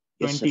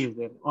 Yes, 20 sir. is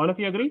there. All of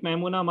you agree?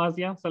 Maimuna,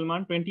 Mazia,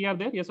 Salman, 20 are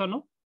there? Yes or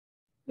no?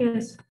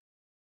 Yes.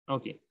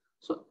 Okay.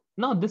 So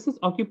now this is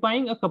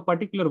occupying a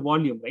particular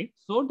volume, right?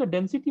 So the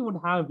density would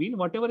have been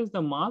whatever is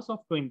the mass of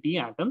 20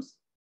 atoms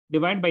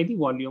divided by the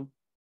volume.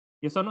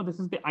 Yes or no? This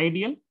is the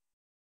ideal.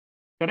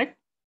 Correct?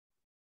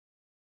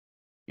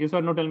 Yes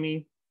or no? Tell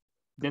me.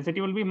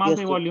 Density will be mass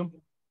by volume.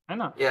 है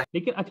ना? Yeah.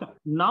 लेकिन अच्छा,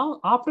 now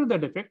after the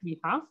defect we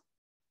have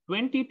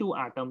 22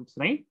 atoms,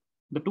 right?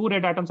 The two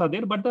red atoms are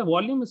there, but the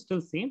volume is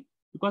still same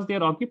because they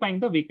are occupying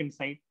the vacant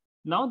site.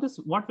 Now this,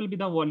 what will be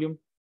the volume?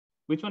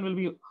 Which one will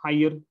be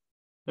higher?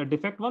 The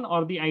defect one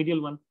or the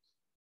ideal one?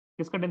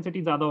 किसका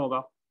density ज़्यादा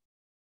होगा?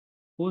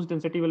 Whose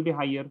density will be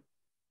higher?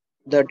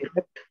 The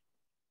defect.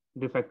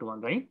 Defect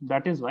one, right?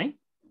 That is why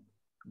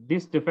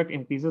this defect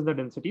increases the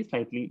density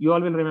slightly. You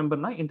all will remember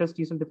now,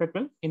 interstitial defect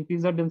will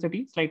increase the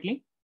density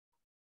slightly.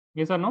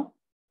 Yes or no?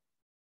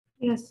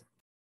 Yes.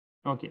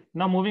 Okay.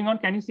 Now moving on,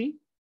 can you see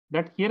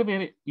that here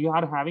where you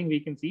are having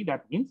vacancy,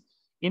 that means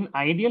in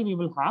ideal we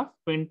will have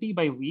 20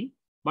 by V,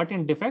 but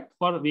in defect,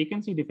 for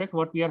vacancy defect,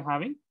 what we are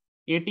having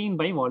 18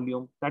 by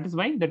volume. That is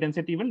why the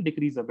density will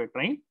decrease a bit,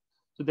 right?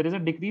 So there is a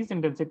decrease in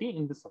density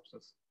in this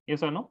substance.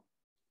 Yes or no?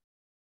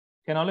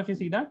 Can all of you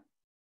see that?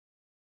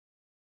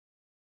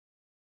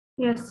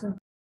 Yes, sir.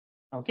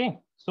 Okay.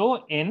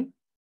 So in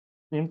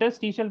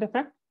interstitial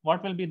defect,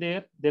 what will be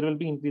there? There will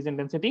be increase in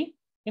density.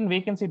 In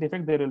vacancy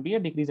defect, there will be a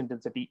decreased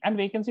intensity. And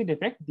vacancy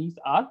defect, these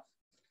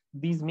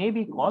may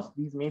be caused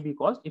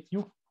if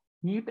you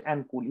heat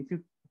and cool. If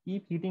you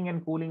keep heating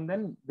and cooling,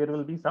 then there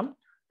will be some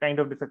kind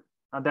of defect.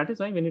 That is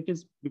why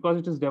because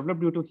it is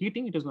developed due to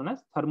heating, it is known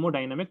as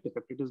thermodynamic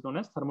defect. It is known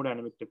as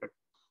thermodynamic defect.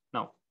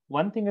 Now,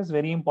 one thing is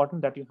very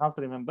important that you have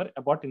to remember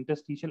about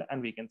interstitial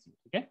and vacancy.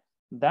 Okay,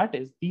 that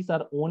is, these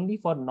are only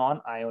for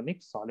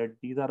non-ionic solid.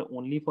 These are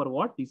only for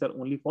what? These are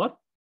only for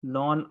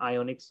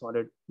non-ionic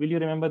solid. Will you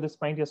remember this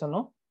point? Yes or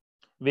no?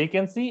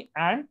 Vacancy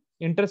and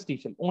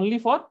interstitial only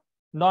for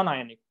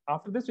non-ionic.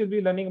 After this, we'll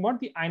be learning about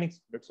the ionic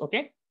solids.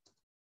 Okay.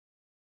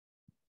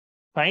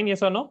 Fine.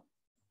 Yes or no?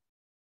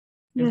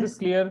 Is Yes, this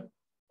clear?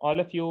 All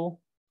of you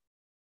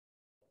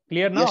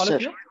clear now? Yes, all sir.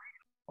 of you?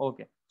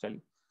 Okay.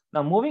 Chali.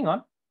 Now moving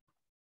on.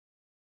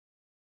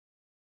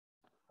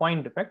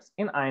 Point defects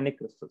in ionic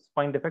crystals.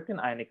 Point defect in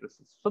ionic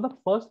crystals. So the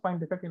first point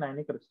defect in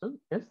ionic crystal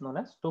is known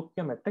as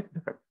stoichiometric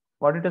defect.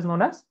 What it is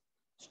known as?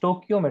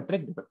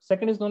 Stoichiometric defect.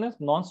 Second is known as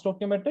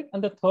non-stoichiometric,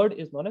 and the third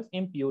is known as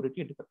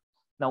impurity defect.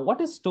 Now,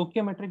 what is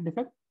stoichiometric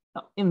defect?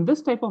 Now, in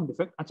this type of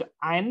defect,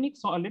 ionic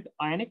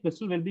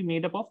crystal will be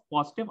made up of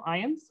positive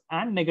ions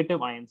and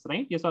negative ions,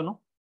 right? Yes or no?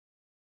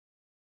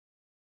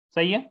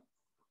 Sahi hai?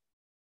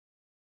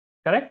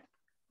 Correct?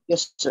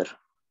 Yes, sir.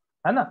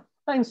 है ना?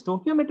 Now, in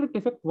stoichiometric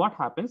defect, what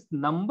happens?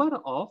 Number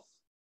of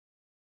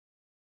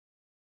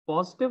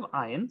positive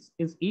ions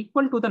is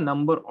equal to the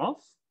number of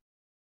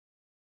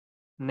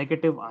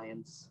negative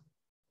ions.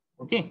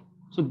 Okay,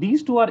 so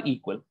these two are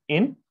equal.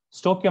 In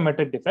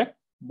stoichiometric defect,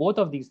 both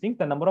of these things,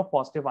 the number of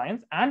positive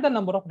ions and the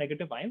number of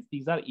negative ions,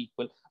 these are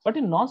equal. But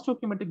in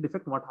non-stoichiometric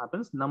defect, what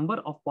happens? Number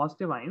of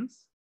positive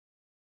ions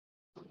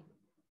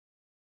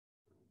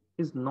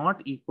is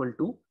not equal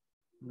to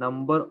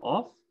number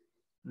of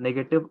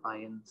negative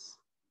ions.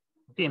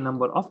 Okay,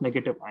 number of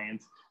negative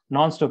ions.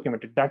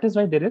 Non-stoichiometric. That is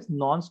why there is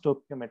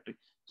non-stoichiometric.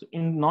 So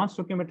in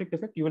non-stoichiometric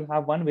defect, you will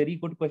have one very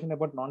good question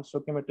about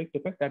non-stoichiometric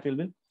defect that we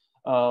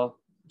will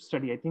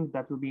study. I think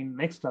that will be in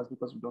next class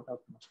because we don't have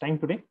much time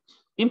today.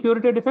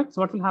 Impurity defects,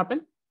 what will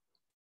happen?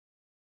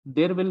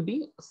 There will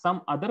be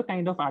some other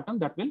kind of atom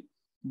that will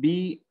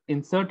be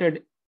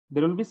inserted.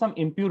 There will be some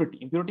impurity.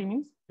 Impurity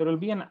means there will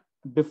be a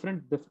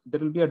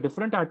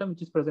different atom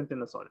which is present in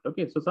the solid.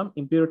 Okay, so some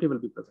impurity will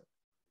be present.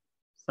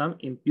 Some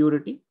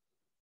impurity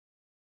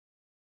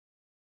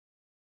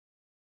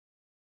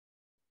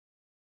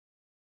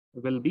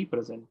will be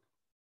present.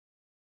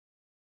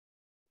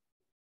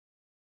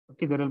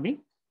 Okay, there will be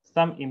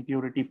some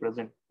impurity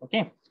present.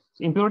 Okay,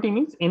 so impurity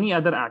means any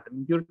other atom.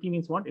 Impurity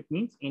means what? It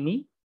means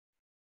any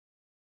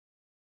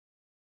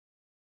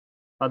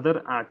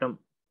other atom.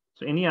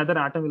 So any other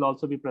atom will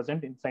also be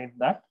present inside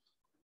that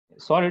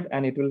solid,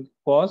 and it will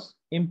cause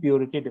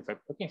impurity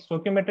defect. Okay,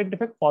 stoichiometric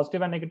defect,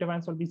 positive and negative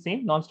ions will be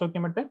same.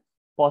 Non-stoichiometric,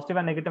 positive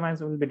and negative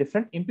ions will be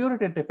different.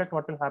 Impurity defect,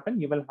 what will happen?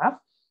 You will have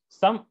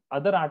some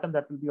other atom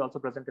that will be also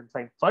present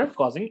inside solid,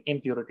 causing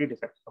impurity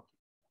defect. Okay.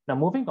 Now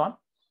moving on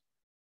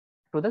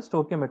to the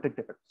stoichiometric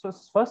defect. So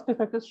first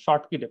defect is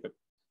Schottky defect.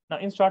 Now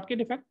in Schottky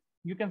defect,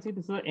 you can see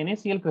this is an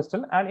NaCl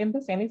crystal, and in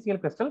this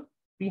NaCl crystal,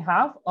 we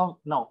have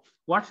now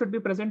what should be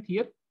present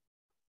here?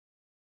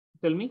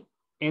 Tell me,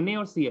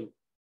 Na or Cl?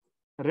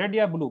 Red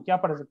या blue?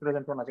 क्या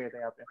present होना चाहिए था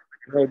यहाँ पे?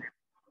 Red.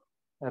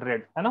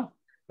 Red, है ना?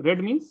 Red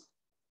means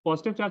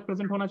positive charge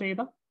present होना चाहिए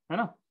था, है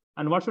ना?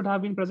 And what should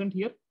have been present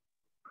here?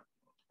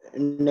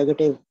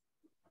 Negative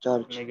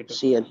charge. Negative.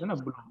 Cl. है ना?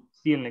 Blue.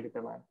 Cl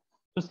negative ion.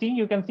 So see,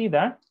 you can see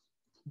that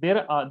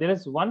there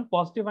is one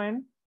positive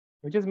ion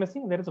which is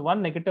missing. There is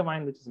one negative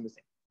ion which is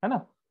missing. है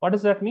ना? What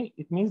does that mean?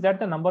 It means that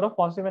the number of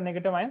positive and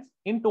negative ions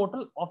in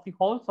total of the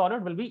whole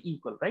solid will be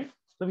equal, right?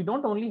 So we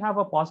don't only have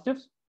a positive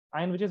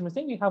ion which is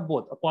missing, we have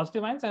both a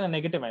positive ions and a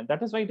negative ion.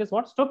 That is why it is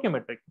what?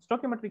 Stoichiometric.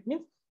 Stoichiometric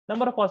means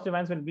number of positive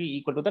ions will be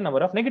equal to the number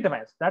of negative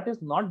ions. That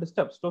is not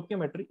disturbed.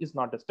 Stoichiometry is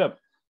not disturbed.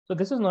 So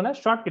this is known as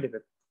Schottky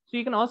defect. So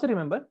you can also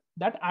remember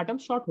that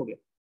atoms short हो गए.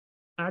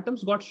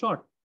 Atoms got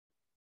short.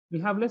 We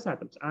have less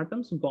atoms.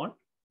 Atoms got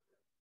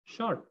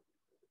short.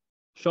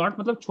 Short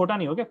मतलब छोटा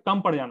नहीं हो गया,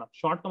 कम पड़ जाना.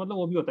 Short का मतलब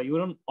वो भी होता है.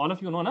 All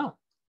of you know ना.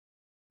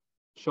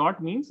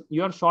 Short means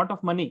you are short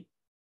of money.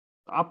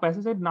 आप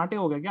पैसे से नाटे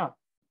हो गए क्या?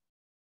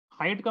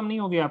 हाइट कम नहीं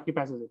होगी आपके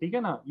पैसे से, ठीक है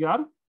ना? You are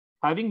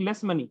having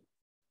less money.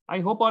 I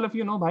hope all of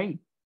you know भाई.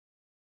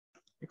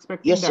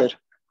 Expecting that.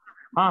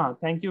 हाँ,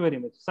 थैंक यू वेरी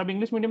मच. सब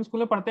इंग्लिश मीडियम स्कूल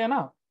में पढ़ते हैं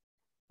ना,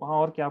 वहां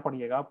और क्या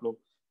पढ़िएगा आप लोग.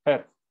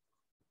 खैर,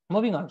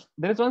 moving on.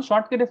 There is one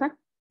Schottky defect,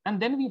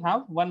 and then we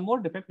have one more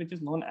defect which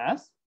is known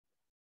as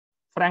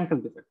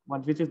Frankel defect.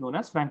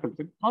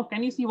 Now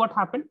can you see what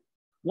happened?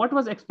 What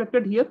was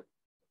expected here?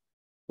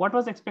 What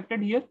was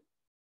expected here?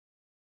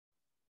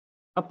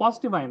 A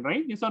positive ion,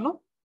 right? Yes or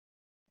no?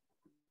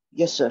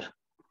 Yes, sir.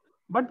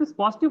 But this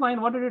positive ion,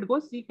 what did it go?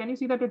 See, can you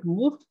see that it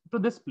moved to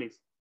this place?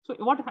 So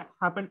what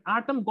happened?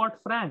 Atom got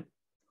frank.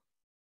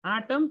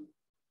 Atom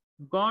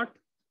got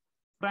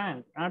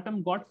frank.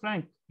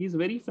 He's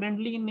very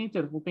friendly in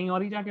nature. वो कहीं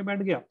और ही जाके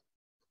बैठ गया,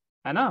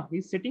 है ना?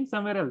 He's sitting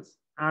somewhere else.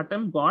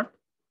 Atom got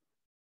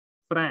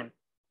frank.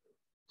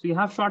 So you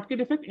have Schottky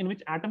defect in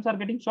which atoms are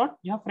getting short.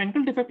 You have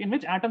Frankel defect in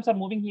which atoms are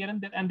moving here and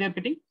there and they're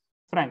getting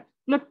frank.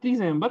 Let please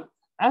remember,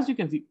 as you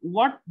can see,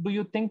 what do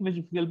you think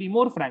which will be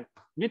more frank?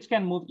 Which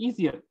can move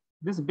easier?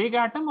 This big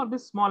atom or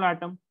this small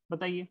atom?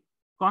 बताइए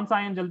कौन सा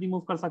ion जल्दी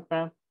move कर सकता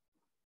है?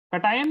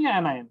 Cation या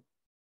anion?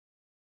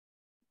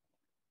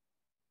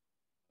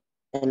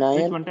 anion.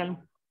 Which one? Tell me.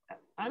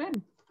 अरे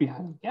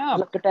क्या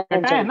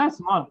cation cation ना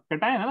small,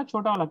 cation है ना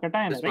छोटा वाला cation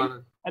है, right?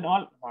 Small. And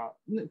all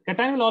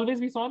cation will always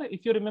be small.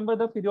 If you remember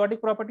the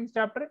periodic properties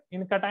chapter,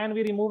 in cation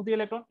we remove the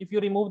electron. If you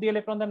remove the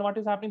electron, then what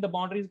is happening? The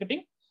boundary is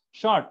getting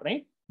short,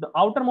 right? The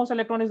outermost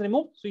electron is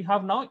removed. So you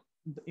have now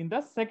in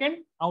the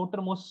second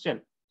outermost shell.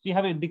 So you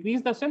have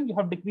decreased the shell, you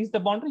have decreased the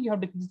boundary, you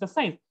have decreased the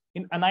size.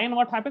 In anion,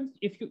 what happens?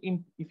 If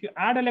you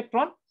add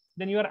electron,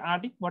 then you are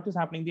adding, what is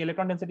happening? The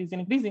electron density is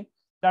increasing.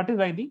 That is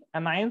why the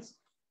anion's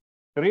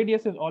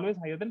radius is always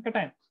higher than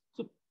cation.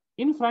 So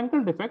in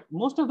Frankel defect,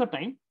 most of the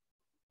time,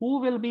 who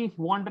will be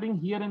wandering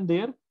here and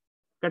there?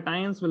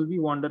 Cations will be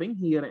wandering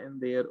here and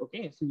there.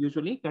 Okay, so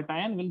usually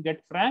cation will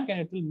get frank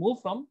and it will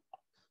move from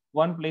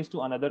one place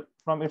to another,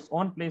 from its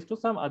own place to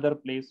some other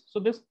place. So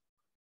this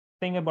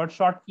thing about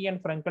Schottky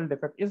and Frankel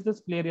defect, is this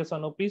clear? Yes or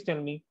no? Please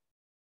tell me.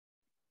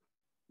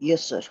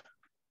 Yes, sir.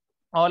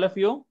 All of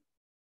you?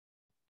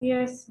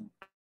 Yes.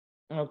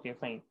 Okay,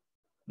 fine.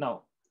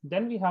 Now,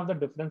 then we have the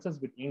differences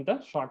between the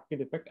Schottky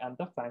defect and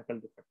the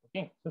Frankel defect.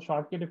 Okay, so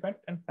Schottky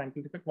defect and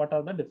Frankel defect, what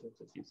are the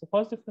differences? So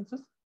first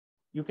differences,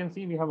 you can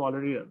see we have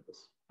already done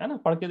this. है ना?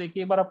 पढ़ के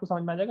देखिए एक बार आपको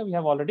समझ में आ जाएगा. We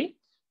have already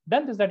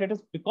done this, that it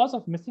is because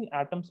of missing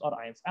atoms or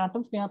ions.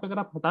 Atoms को यहाँ पे अगर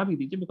आप हटा भी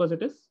दीजिए, because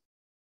it is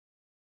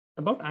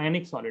about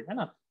ionic solid, है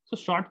ना? So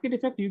Schottky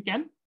defect, you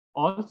can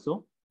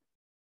also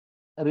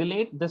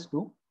relate this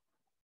to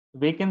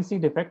vacancy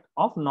defect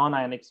of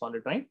non-ionic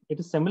solid, right? It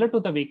is similar to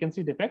the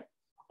vacancy defect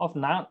of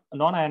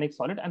non-ionic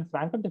solid, and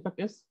Frankel defect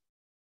is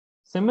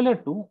similar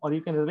to, or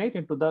you can relate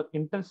it to, the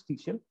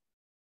interstitial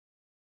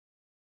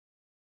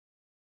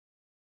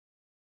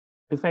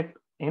defect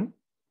in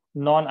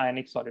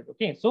non-ionic solid.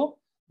 Okay, so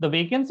the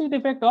vacancy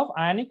defect of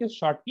ionic is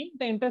Schottky.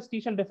 The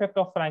interstitial defect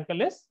of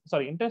Frankel is,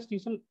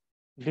 interstitial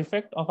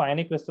defect of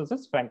ionic crystals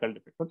is Frankel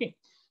defect. Okay,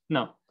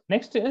 now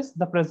next is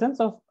the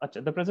presence of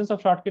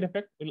Schottky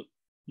defect will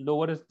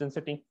lower its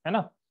density. है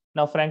ना?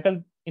 Now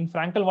in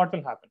Frankel, what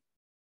will happen?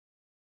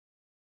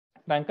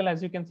 Frankel,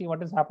 as you can see,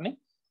 what is happening?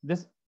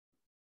 This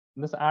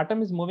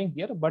atom is moving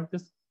here, but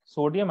this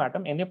sodium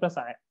atom, Na plus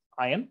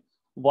ion,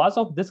 was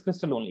of this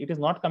crystal only. It is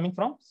not coming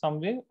from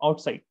somewhere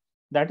outside.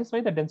 That is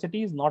why the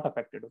density is not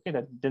affected. Okay,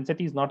 the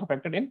density is not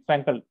affected in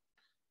Frankel.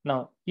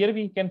 Now here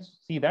we can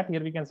see that.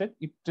 Here we can say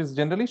it is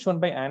generally shown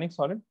by ionic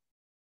solid.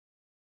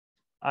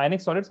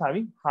 Ionic solids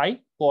having high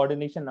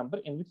coordination number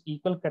in which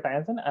equal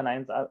cations and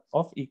anions are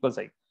of equal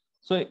size.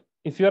 So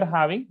if you are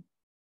having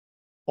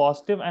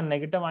positive and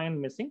negative ion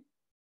missing,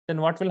 then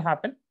what will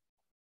happen?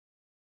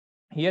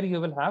 Here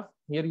you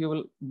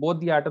will both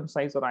the atom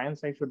size or ion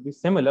size should be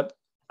similar,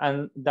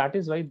 and that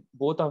is why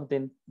both of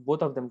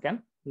them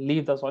can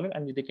leave the solid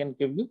and they can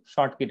give you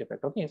Schottky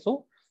defect. Okay,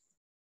 so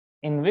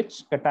in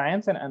which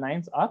cations and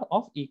anions are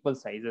of equal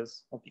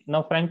sizes. Okay,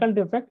 now Frankel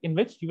defect, in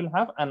which you will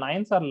have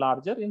anions are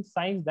larger in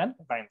size than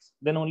cations.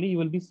 Then only you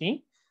will be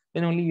seeing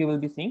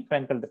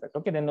Frankel defect.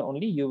 Okay, then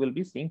only you will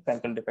be seeing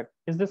Frankel defect.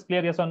 Is this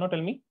clear? Yes or no?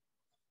 Tell me.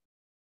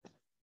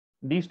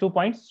 These 2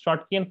 points,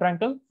 Schottky and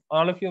Frankel,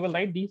 all of you will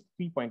write these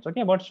 3 points,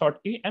 okay, about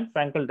Schottky and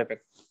Frankel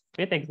defect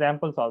with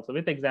examples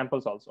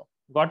also.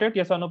 Got it?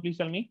 Yes or no? Please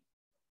tell me.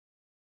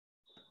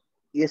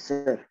 Yes,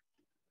 sir.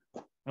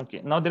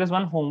 Okay, now there is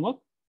one homework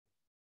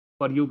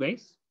for you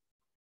guys.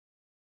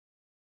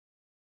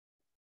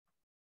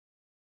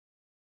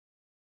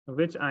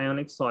 Which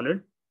ionic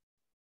solid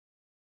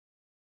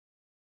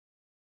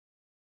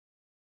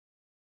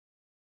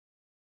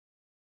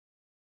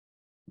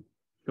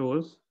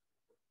shows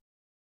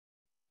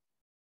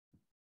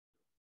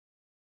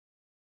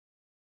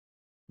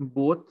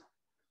both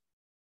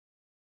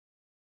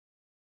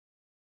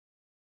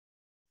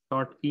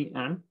Schottky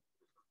and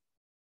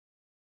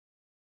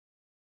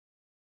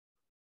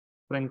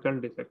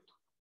Frankel defect?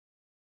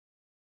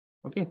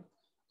 Okay,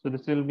 so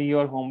this will be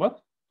your homework.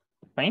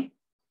 Fine.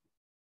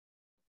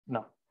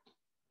 Now,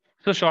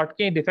 so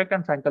Schottky defect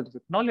and Frankel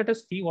defect. Now let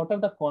us see what are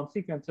the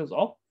consequences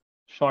of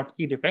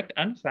Schottky defect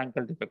and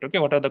Frankel defect. Okay,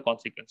 what are the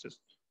consequences?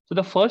 So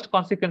the first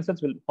consequence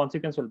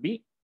will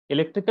be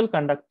electrical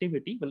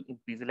conductivity will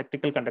increase.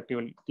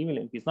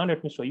 Now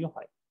let me show you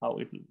how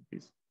it will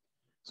increase.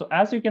 So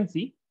as you can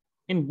see,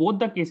 in both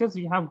the cases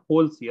we have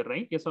holes here,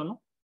 right? Yes or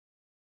no?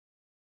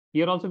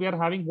 Here also we are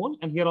having hole,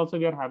 and here also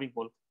we are having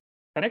hole.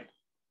 Correct?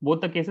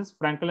 Both the cases,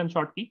 Frankel and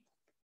Schottky.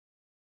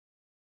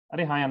 Are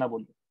हाँ या ना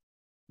बोलिए.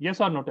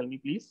 Yes or no? Tell me,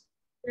 please.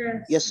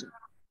 Yes. Yes, sir.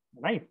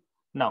 Right.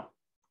 Now,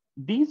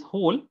 these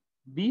holes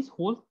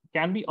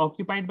can be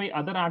occupied by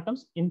other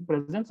atoms in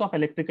presence of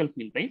electrical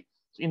field, right?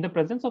 So in the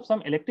presence of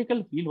some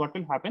electrical field, what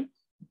will happen?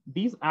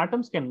 These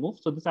atoms can move.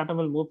 So this atom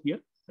will move here,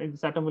 right?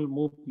 This atom will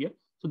move here.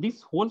 So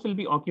these holes will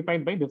be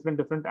occupied by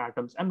different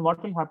atoms. And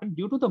what will happen?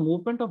 Due to the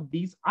movement of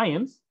these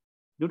ions,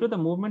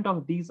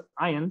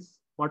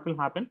 what what will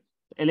happen?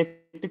 The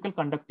electrical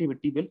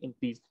conductivity will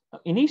increase.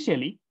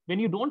 Initially, when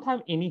you don't have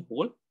any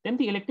hole, then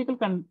the electrical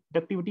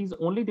conductivity is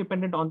only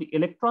dependent on the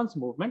electrons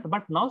movement.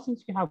 But now, since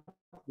you have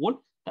hole,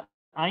 the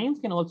ions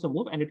can also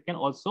move, and it can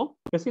also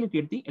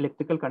facilitate the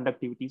electrical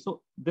conductivity. So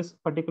this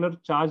particular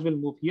charge will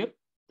move here,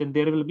 then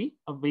there will be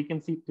a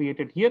vacancy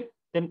created here.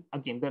 Then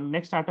again, the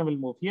next atom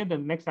will move here, the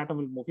next atom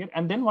will move here.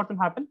 And then what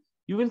will happen?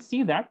 You will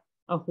see that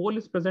a hole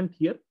is present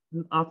here.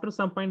 After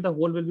some point, the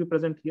hole will be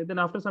present here. Then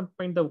after some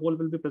point, the hole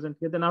will be present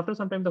here. Then after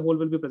some time, the hole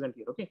will be present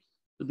here. Okay.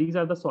 So these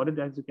are the solid,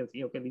 as you can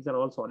see. Okay. These are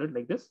all solid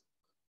like this.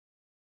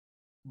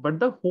 But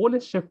the hole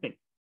is shifting.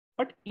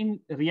 But in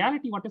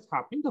reality, what is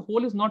happening? The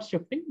hole is not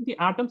shifting. The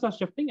atoms are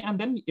shifting, and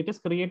then it is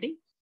creating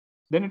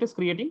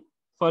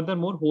further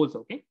more holes.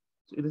 Okay.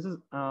 So this is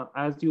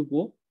as you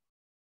go,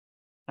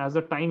 as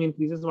the time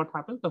increases, what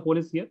happens? The hole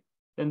is here.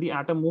 Then the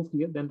atom moved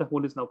here. Then the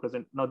hole is now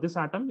present. Now this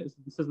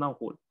is now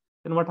hole.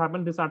 Then what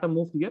happened? This atom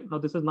moved here. Now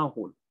this is now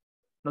hole.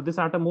 Now this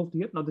atom moved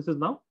here. Now this is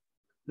now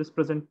this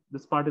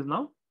part is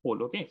now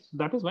hole. Okay. So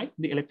that is why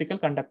the electrical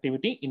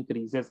conductivity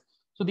increases.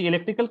 So the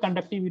electrical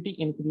conductivity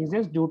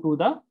increases due to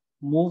the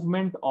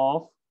movement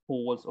of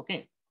holes.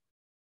 Okay.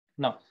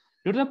 Now,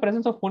 due to the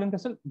presence of hole in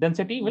crystal,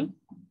 density will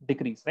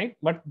decrease, right?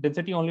 But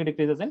density only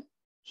decreases in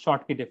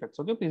Schottky defects.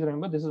 Okay. Please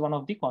remember, this is one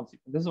of the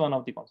consequences.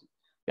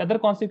 The other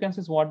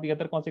consequences, what the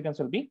other consequence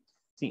will be?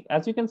 See,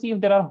 as you can see,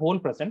 if there are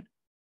holes present,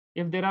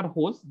 if there are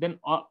holes, then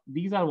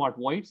these are what?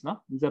 Voids.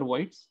 Now, these are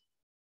voids.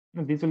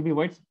 These will be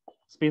voids,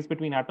 space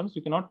between atoms.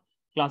 You cannot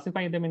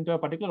classify them into a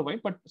particular void,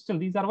 but still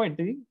these are void.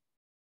 The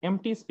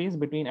empty space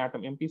between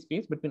atom, is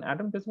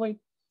void.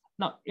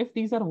 Now, if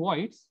these are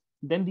voids,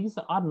 then these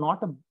are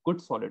not a good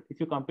solid. If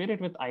you compare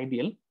it with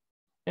ideal,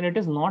 then it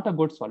is not a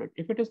good solid.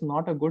 If it is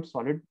not a good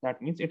solid,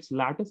 that means its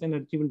lattice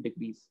energy will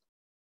decrease.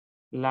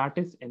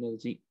 Lattice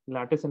energy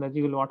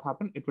will what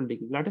happen? It will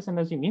decrease. Lattice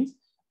energy means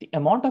the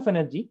amount of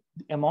energy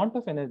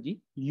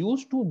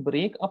used to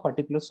break a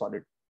particular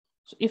solid.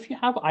 So if you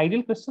have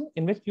ideal crystal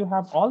in which you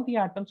have all the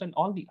atoms and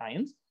all the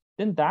ions,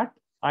 then that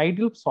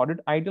ideal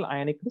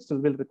ionic crystal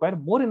will require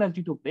more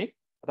energy to break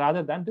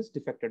rather than this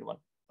defected one,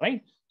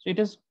 right? So it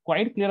is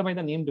quite clear by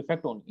the name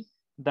defect only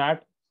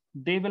that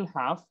they will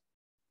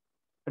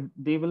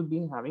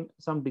be having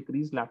some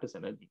decreased lattice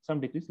energy.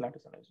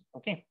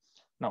 Okay.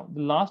 Now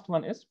the last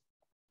one is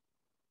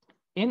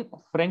in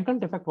Frankel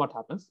defect. What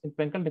happens?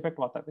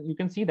 You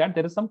can see that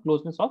there is some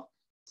closeness of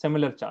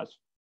similar charge.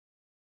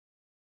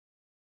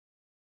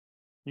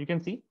 You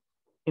can see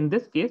in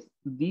this case,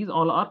 these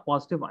all are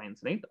positive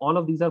ions, right? All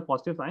of these are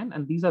positive ions,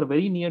 and these are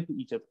very near to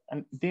each other.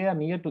 And they are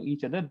near to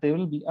each other. There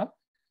will be a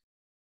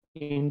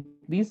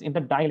increase in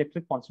the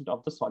dielectric constant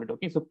of the solid.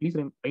 Okay, so please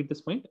write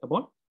this point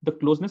about the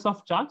closeness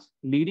of charge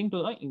leading to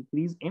the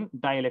increase in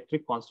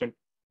dielectric constant.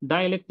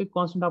 Dielectric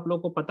constant आप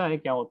लोगों को पता है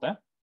क्या होता है?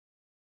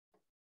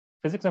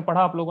 Physics में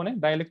पढ़ा आप लोगों ने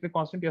dielectric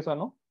constant? Yes or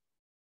no?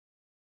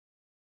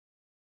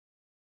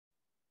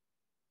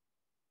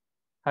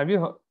 Have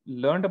you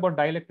learned about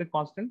dielectric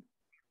constant?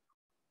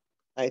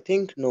 I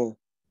think no,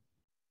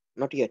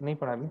 not yet. नहीं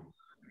पढ़ा अभी.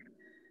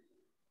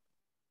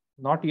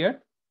 Not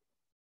yet.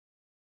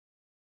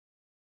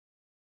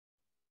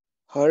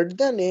 Heard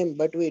the name,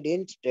 but we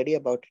didn't study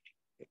about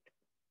it.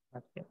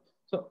 Okay.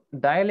 So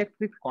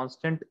dielectric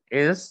constant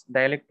is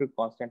it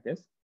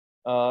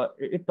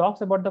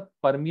talks about the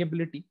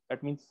permeability.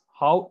 That means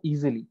how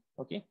easily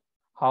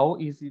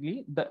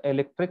the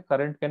electric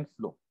current can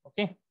flow.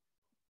 Okay.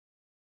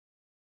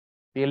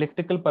 The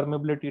electrical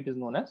permeability, it is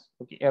known as,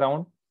 okay,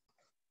 around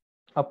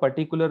a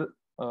particular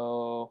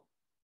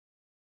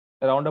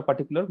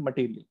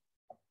material.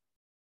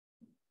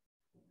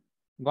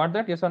 Got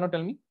that? Yes or no?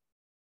 Tell me.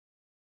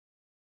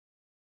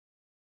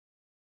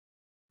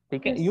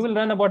 Okay. Yes. You will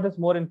learn about this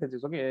more in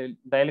physics. Okay.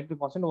 Dielectric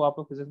constant वो आप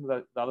लोग physics में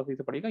ज़्यादा सही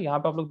से पढ़ेगा. यहाँ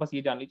पे आप लोग बस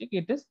ये जान लीजिए कि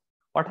it is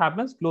what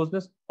happens,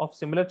 closeness of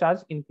similar charge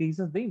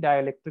increases the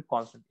dielectric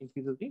constant.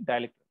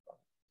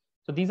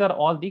 So these are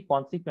all the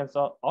consequences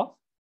of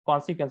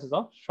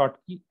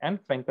Schottky and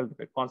Frankel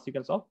defect.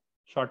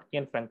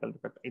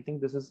 I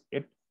think this is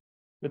it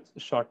with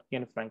Schottky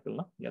and Frankel.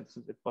 No? Yeah, this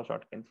is it for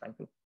Schottky and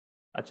Frankel.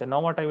 Achha, now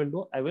what I will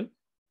do, I will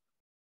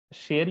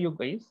share you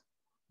guys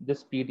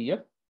this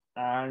PDF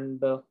and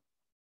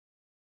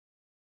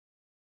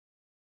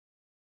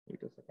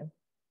wait a second.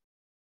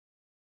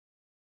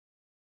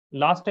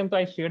 Last time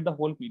I shared the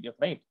whole PDF,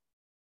 right?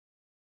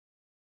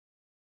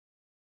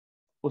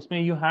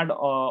 उसमें you had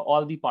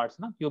all the parts,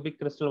 ना? Cubic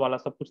crystal वाला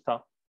सब कुछ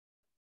था.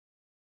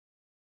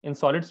 In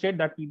solid state,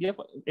 that PDF,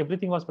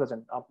 everything was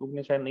present. आप लोग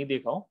ने शायद नहीं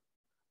देखा हो.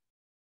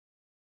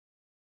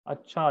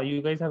 अच्छा,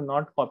 you guys have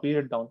not copied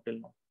it down till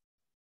now.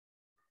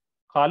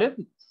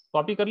 Khalid,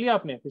 copy कर लिया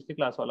आपने पिछली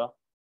क्लास वाला?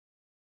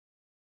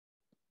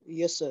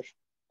 Yes, sir.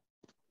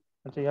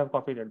 अच्छा, you have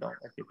copied it down.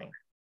 Okay, fine.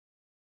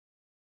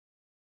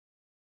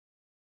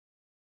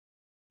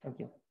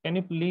 Okay, can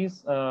you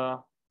please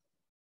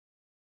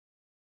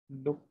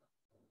look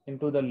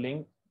into the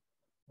link?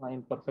 My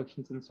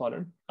imperfections in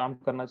solid. काम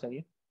करना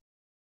चाहिए.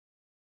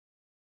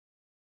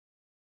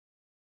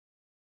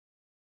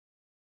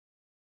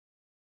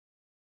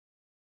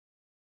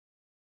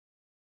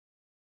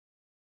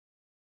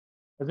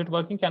 Is it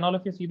working? Can all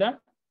of you see that?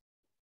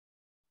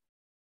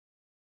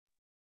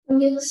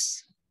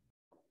 Yes.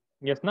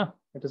 Yes, no,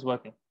 it is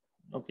working.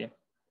 Okay.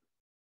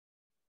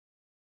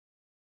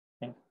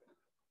 Thanks.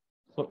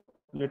 So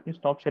let me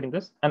stop sharing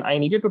this. And I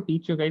needed to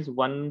teach you guys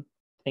one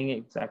thing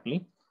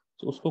exactly.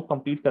 So usko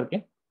complete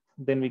karke,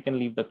 then we can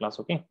leave the class,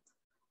 okay?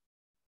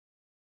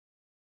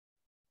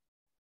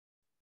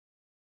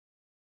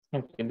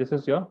 Okay, this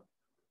is your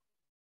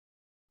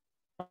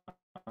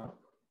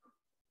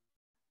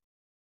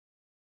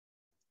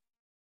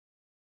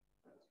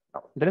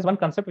there is one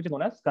concept which is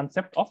known as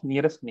concept of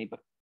nearest neighbor.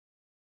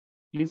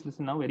 Please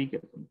listen now very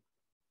carefully.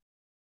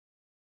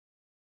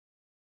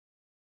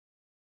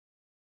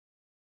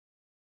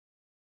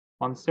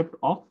 Concept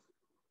of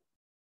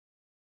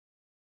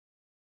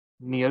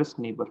nearest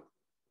neighbor.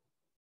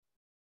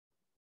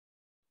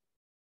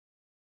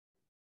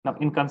 Now,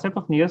 in concept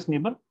of nearest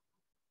neighbor,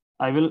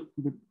 I will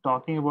be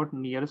talking about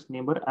nearest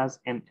neighbor as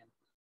n.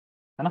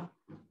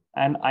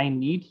 And I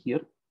need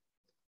here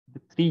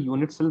the 3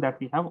 unit cell that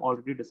we have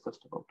already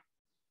discussed about.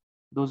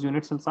 Those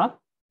unit cells are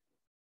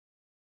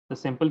the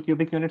simple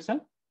cubic unit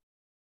cell,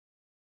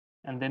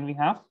 and then we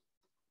have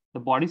the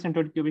body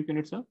centered cubic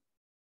unit cell,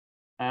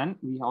 and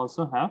we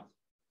also have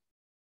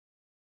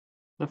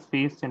the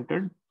face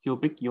centered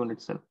cubic unit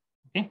cell.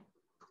 Okay,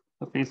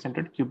 the face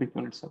centered cubic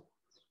unit cell.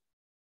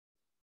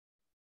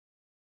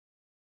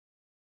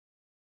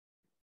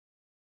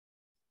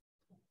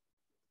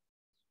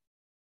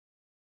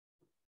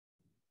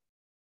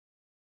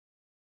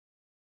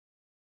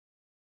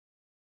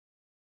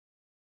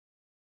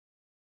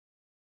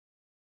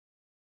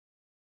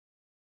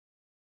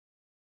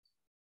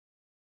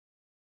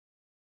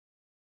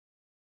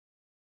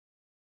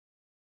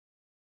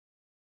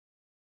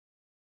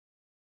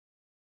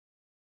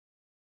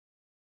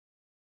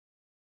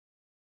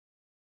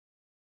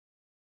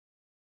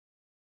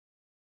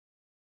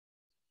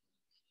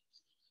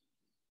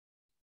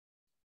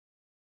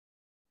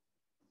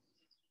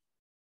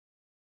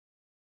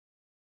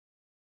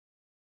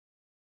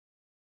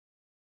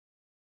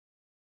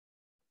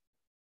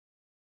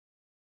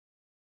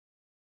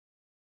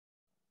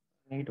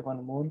 Need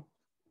one more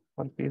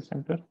for face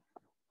center.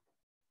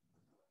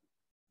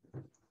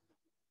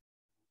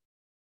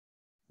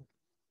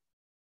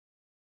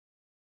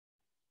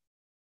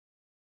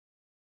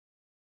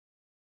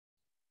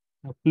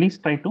 Now, please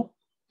try to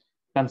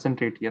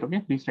concentrate here. Okay,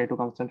 please try to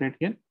concentrate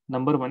here.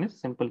 Number 1 is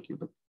simple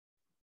cubic.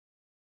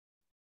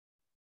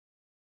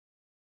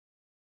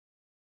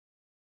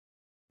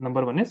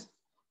 Number 1 is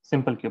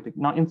simple cubic.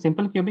 Now, in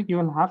simple cubic, you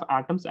will have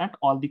atoms at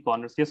all the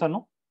corners. Yes or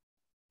no?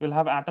 You will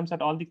have atoms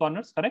at all the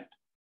corners, correct?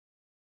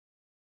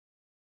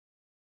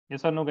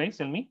 Yes or no, guys?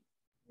 Tell me.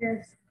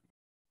 Yes.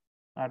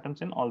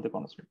 Atoms in all the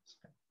corners.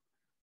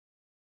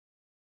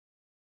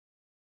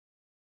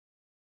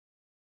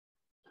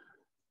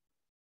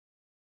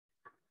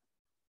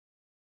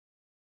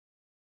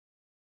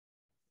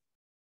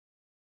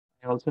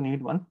 I also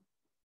need one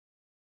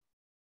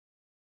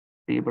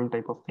table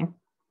type of thing.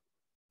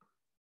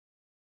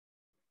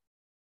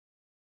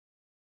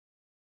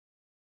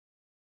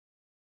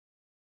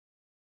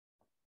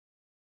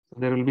 So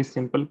there will be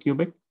simple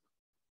cubic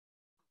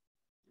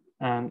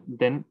and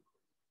then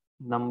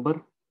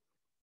number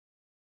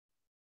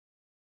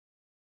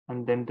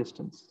and then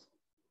distance.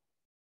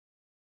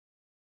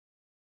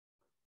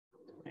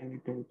 I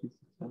need to increase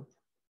this.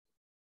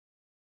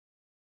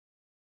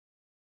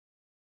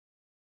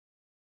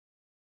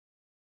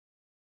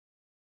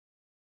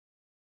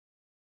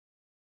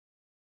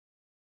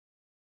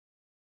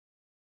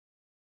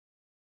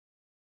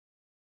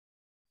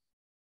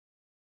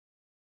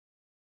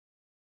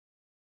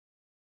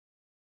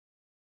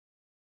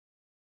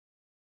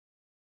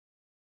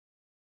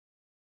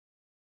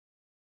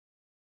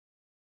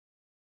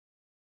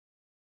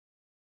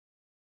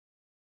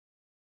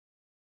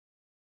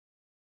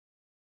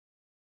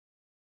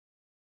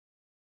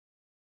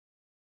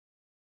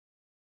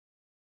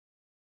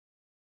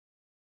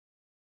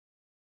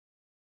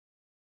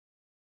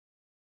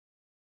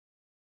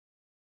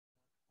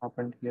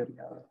 Happened here.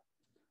 Yeah.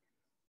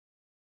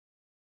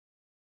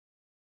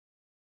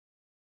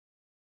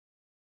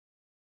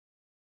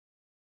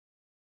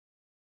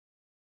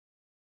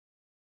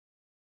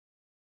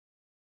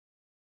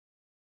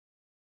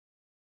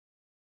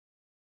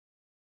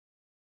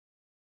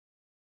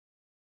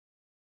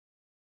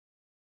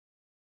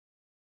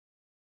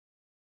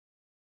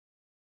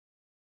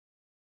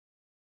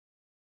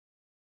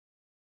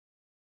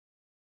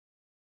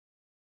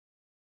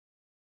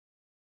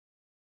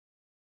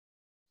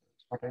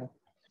 Okay.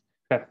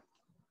 Okay.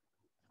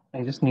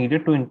 I just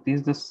needed to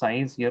increase the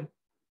size here.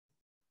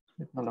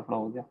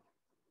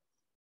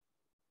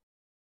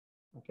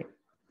 Okay.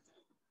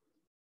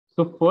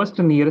 So first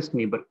nearest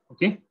neighbor.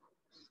 Okay.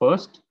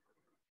 First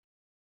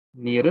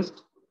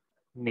nearest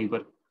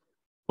neighbor.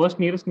 First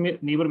nearest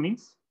neighbor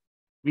means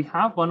we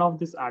have one of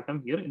this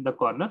atom here in the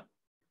corner,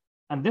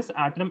 and this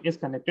atom is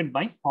connected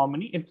by how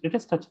many? It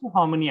is touching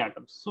how many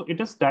atoms? So it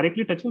is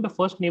directly touching the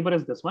first neighbor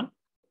is this one,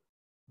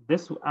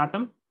 this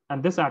atom,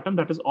 and this atom,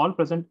 that is all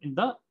present in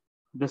the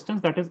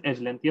distance, that is edge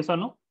length. Yes or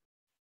no?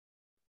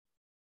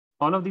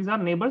 All of these are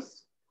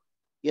neighbors.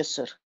 Yes,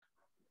 sir.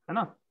 है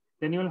ना?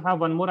 Then you will have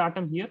one more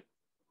atom here.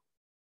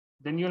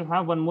 Then you will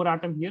have one more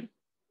atom here.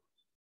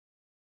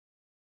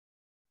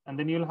 And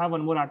then you will have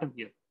one more atom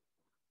here.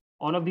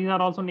 All of these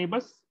are also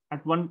neighbors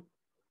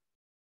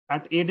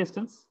at a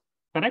distance,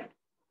 correct?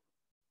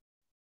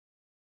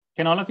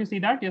 Can all of you see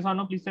that? Yes or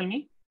no? Please tell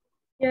me.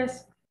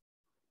 Yes.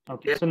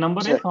 Okay. Yes, So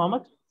number sir. is how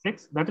much?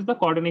 6. That is the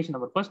coordination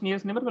number. First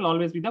nearest neighbor will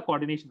always be the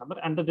coordination number,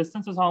 and the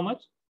distance is how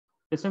much?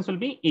 Distance will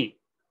be a,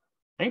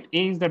 right?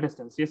 A is the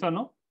distance. Yes or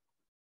no?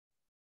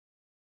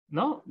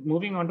 Now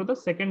moving on to the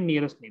second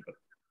nearest neighbor.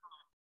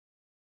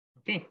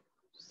 Okay.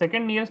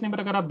 Second nearest neighbor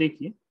अगर आप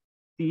देखिए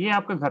तो ये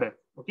आपका घर है.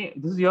 Okay.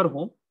 This is your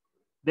home.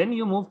 Then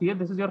you moved here.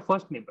 This is your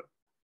first neighbor.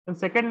 Then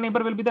second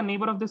neighbor will be the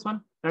neighbor of this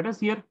one. That is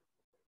here.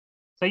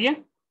 सही है?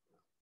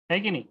 है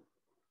कि नहीं?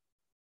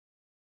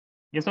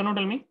 Yes or no?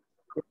 Tell me.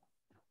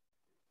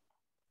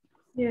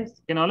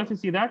 Yes. Can all of you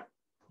see that?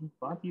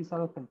 What is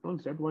our control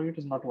Z? Why it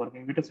is not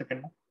working? Wait a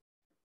second.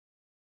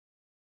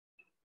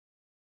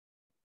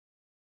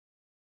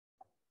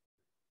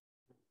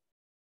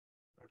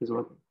 It is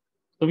working.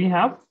 So we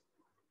have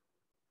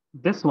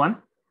this one.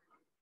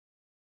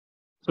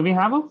 So we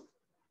have a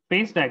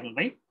phase diagonal,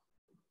 right?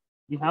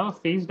 We have a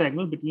phase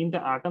diagonal between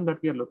the atom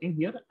that we are looking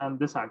here and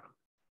this atom.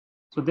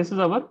 So this is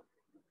our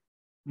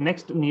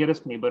next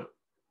nearest neighbor,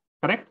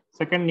 correct?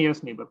 Second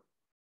nearest neighbor.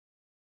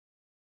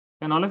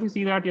 Can all of you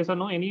see that? Yes or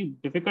no? Any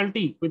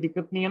difficulty? कोई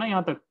दिक्कत नहीं है ना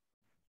यहाँ तक?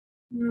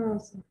 No,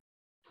 sir.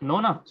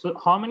 No, no. So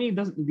how many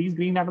these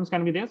green atoms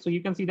can be there? So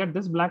you can see that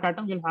this black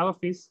atom will have a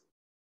phase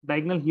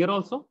diagonal here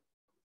also,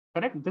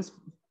 correct? This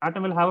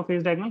atom will have a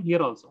phase diagonal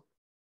here also.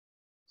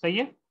 सही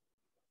है?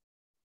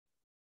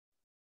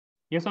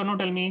 Yes or no?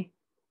 Tell me.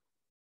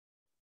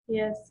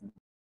 Yes, sir.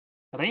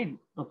 Right?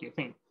 Okay,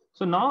 fine.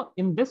 So now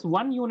in this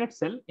one unit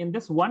cell, it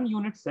is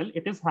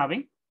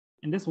having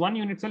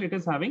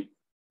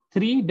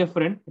three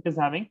different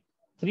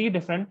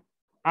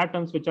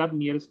atoms which are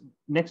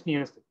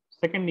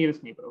second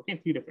nearest neighbor. Okay,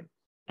 three different.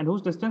 And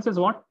whose distance is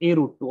what? A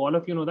root 2. All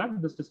of you know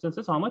that this distance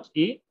is how much?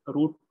 A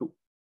root 2.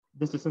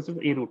 This distance is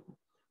A root 2.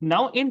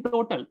 Now in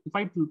total, if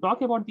I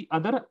talk about the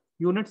other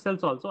unit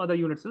cells also,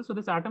 so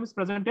this atom is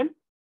present in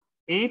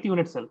 8th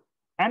unit cell.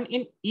 And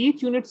in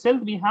each unit cell,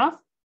 we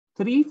have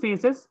 3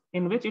 phases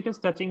in which it is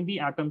touching the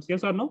atoms.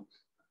 Yes or no?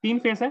 3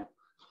 phases.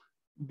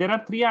 There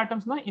are 3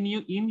 atoms now in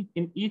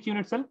each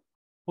unit cell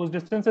whose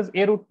distance is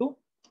A root 2.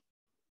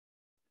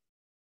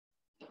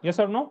 Yes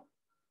or no?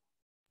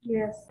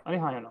 Yes.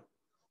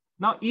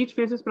 Now each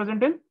phase is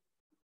present in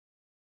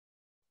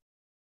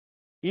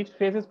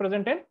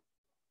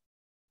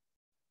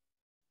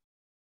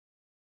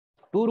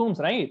 2 rooms,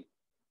 right?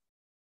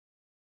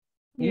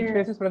 Each Yes.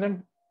 phase is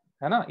present.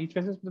 Each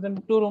phase is present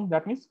in 2 rooms.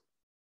 That means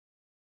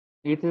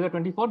 8 is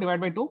 24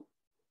 divided by 2,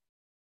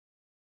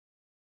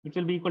 which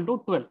will be equal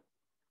to 12.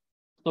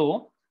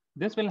 So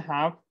this will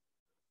have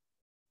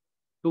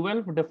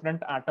 12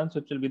 different atoms,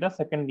 which will be the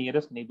second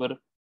nearest neighbor.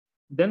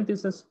 Then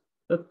this is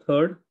the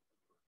third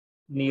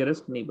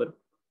nearest neighbor.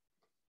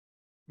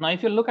 Now,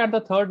 if you look at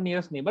the third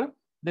nearest neighbor,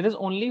 there is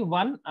only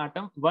one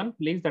atom, one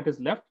place that is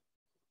left.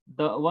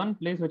 The one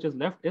place which is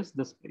left is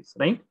this place,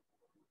 right?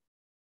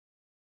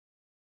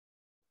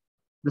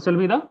 This will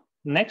be the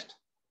next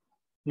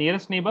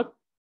nearest neighbor.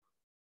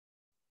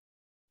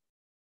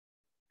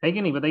 है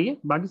कि नहीं बताइए?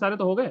 बाकी सारे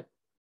तो हो गए.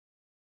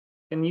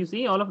 Can you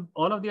see all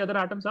of the other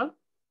atoms are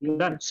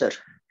done? Sir.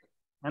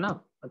 है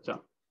ना? अच्छा.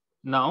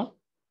 Now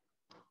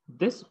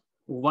this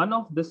one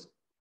of this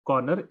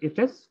corner, it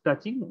is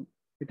touching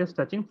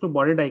through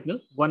body diagonal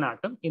one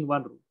atom in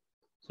one room.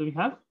 So we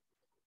have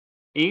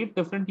 8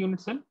 different unit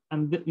cell,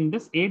 and in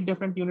this 8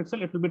 different unit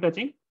cell, it will be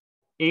touching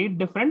 8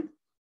 different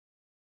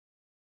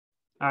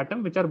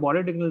atom which are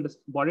body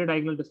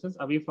diagonal distance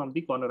away from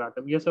the corner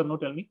atom. Yes or no?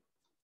 Tell me.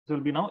 This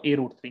will be now A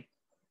root 3.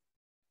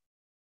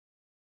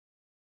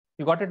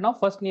 You got it now?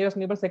 First nearest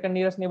neighbor, second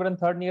nearest neighbor, and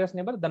third nearest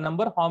neighbor. The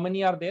number, how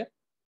many are there,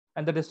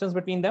 and the distance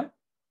between them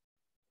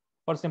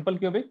for simple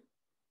cubic.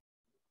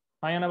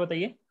 हाँ या ना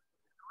बताइए?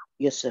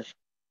 Yes, sir.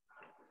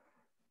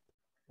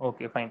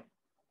 Okay, fine.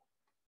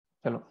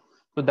 Chalo.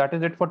 So that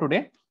is it for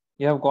today.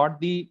 You have got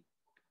the.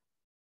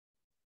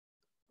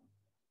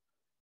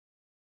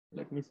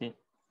 Let me see.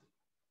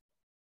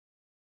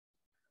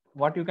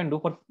 What you can do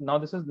for now.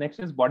 This is next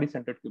is body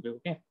centered cubic.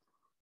 Okay.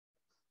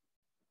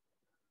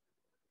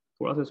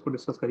 थोड़ा सा इसको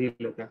discuss कर ही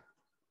लेते हैं.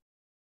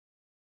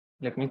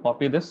 Let me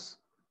copy this.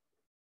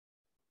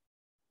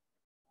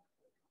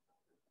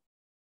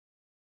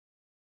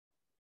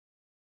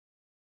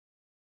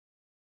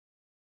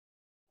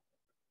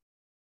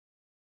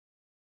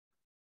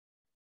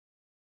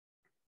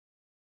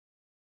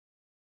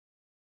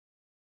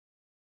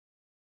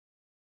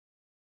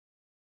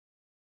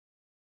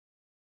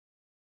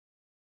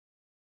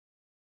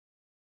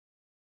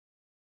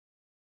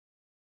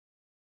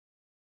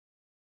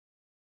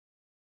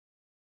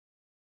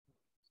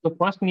 So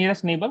first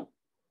nearest neighbor.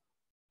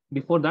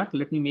 Before that,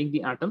 let me make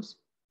the atoms.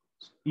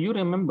 You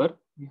remember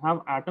you have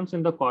atoms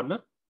in the corner.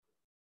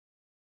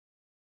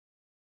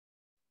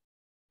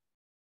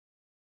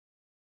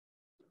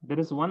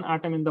 there is one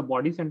atom in the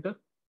body center,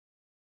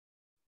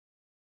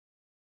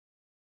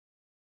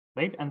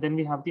 right? And then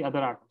we have the other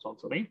atoms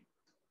also, right?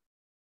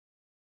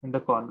 In the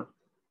corner.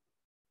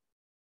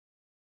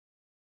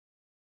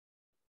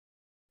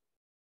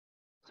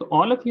 So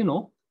all of you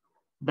know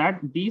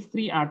that these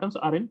three atoms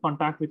are in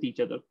contact with each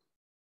other.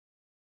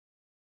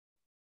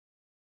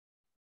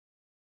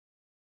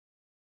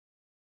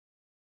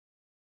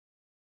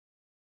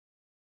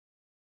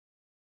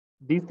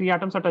 These three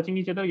atoms are touching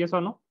each other, yes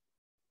or no?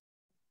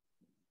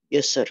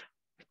 Yes, sir.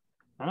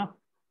 है ना?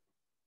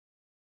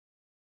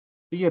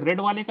 तो ये red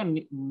वाले का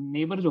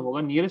neighbour जो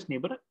होगा, nearest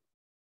neighbour,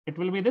 it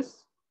will be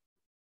this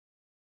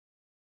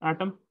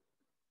atom.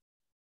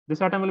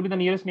 This atom will be the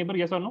nearest neighbor,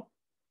 yes or no?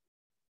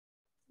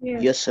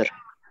 Yes. Yes, sir.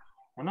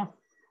 है ना?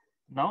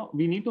 Now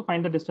we need to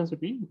find the distance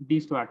between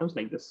these two atoms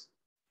like this.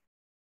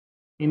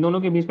 इन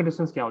दोनों के बीच का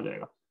distance क्या हो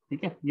जाएगा?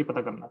 ठीक है, ये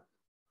पता करना है.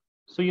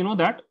 So you know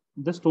that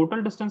this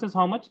total distance is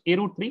how much? A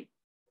root 3.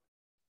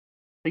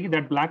 See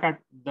that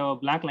the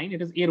black line,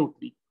 it is A root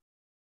 3.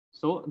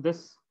 So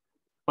this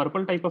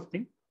purple type of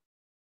thing,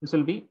 this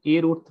will be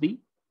A root 3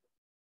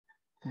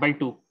 by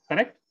 2,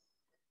 correct?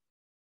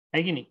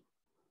 है कि नहीं?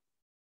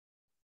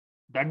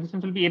 That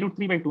distance will be A root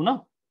 3 by 2,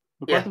 no?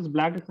 Because this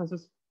black distance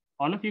is,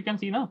 all of you can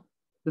see now,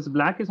 this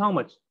black is how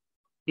much?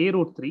 A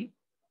root 3.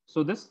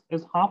 So this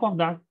is half of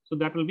that. So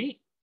that will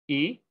be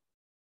A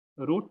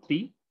root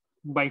 3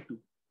 by 2.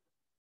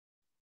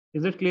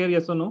 Is it clear?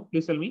 Yes or no?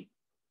 Please tell me.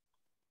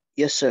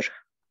 Yes, sir.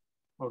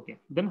 Okay.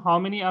 Then how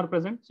many are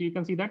present? So you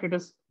can see that it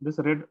is this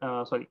red,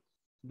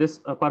 this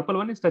purple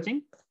one is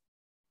touching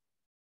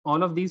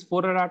all of these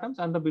 4 red atoms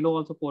and the below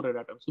also 4 red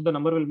atoms. So the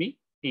number will be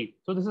 8.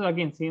 So this is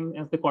again same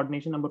as the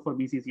coordination number for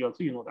BCC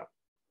also, you know that.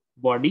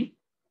 Body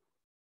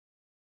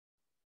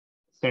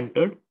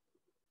centered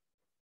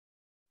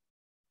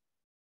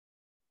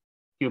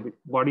cubic,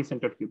 body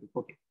centered cubic.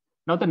 Okay.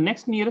 Now the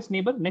next nearest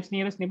neighbor,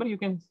 you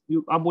can,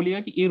 आप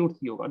बोलिएगा कि A root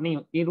 3 होगा. नहीं,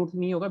 A root 3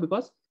 नहीं होगा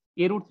because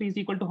A root 3 is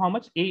equal to how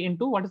much? A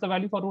into, what is the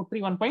value for root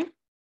 3? 1 point?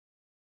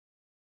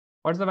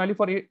 What is the value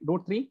for A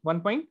root 3?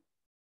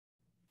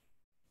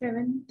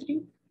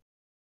 1.73.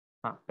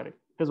 Correct.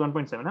 It is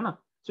 1.7, है ना?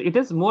 So it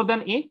is more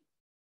than A,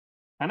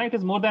 है ना? It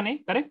is more than A,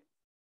 correct?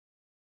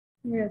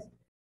 Yes.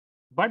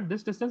 But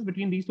this distance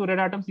between these two red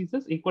atoms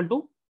is equal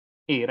to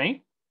A,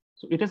 right?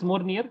 So it is more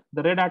near.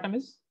 The red atom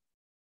is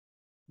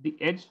the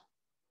edge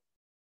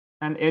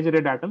and edge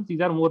red atoms. These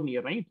are more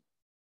near, right?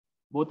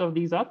 Both of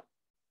these are,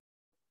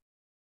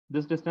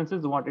 this distance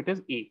is what? It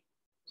is A.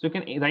 So you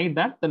can write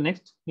that the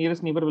next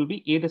nearest neighbor will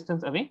be A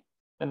distance away.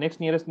 The next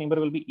nearest neighbor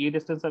will be A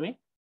distance away.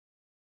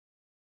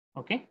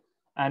 Okay.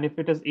 And if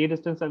it is A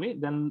distance away,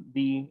 then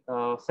the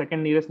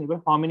second nearest neighbor,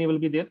 how many will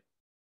be there?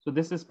 So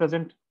this is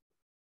present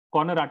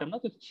corner atom, na?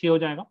 So 6 ho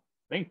jayega,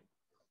 right?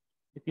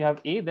 If you have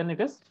A, then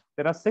it is,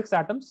 there are 6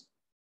 atoms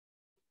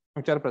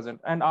which are present.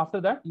 And after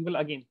that, you will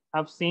again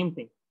have same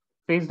thing,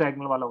 phase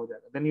diagonal wala ho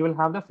jayega. Then you will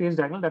have the phase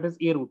diagonal, that is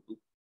A root 2.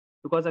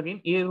 Because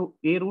again, A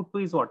root 2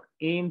 is what?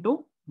 A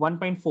into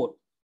 1.4.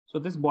 So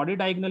this body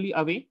diagonally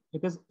away,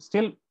 it is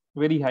still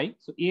very high.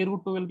 So A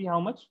root 2 will be how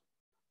much?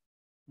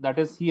 That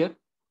is here.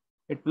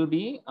 It will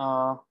be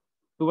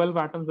 12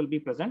 atoms will be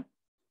present.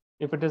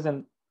 If it is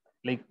in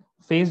like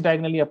phase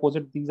diagonally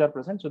opposite, these are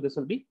present. So this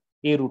will be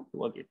A root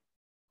 2 again.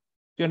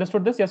 You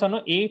understood this? Yes or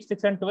no? 8,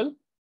 6, and 12.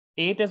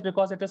 8 is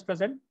because it is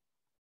present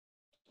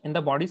in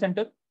the body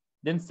center.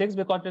 Then 6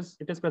 because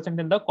it is present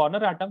in the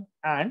corner atom.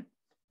 And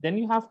then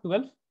you have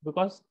 12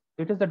 because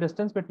it is the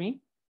distance between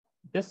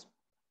this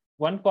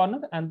one corner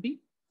and the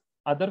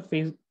other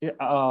phase,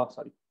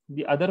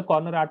 the other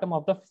corner atom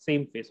of the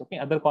same phase. Okay,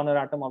 other corner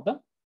atom of the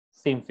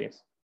same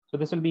phase. So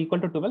this will be equal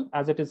to 12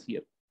 as it is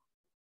here.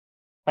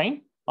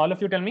 Fine. All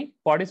of you tell me,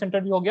 body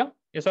centered bhi ho gaya?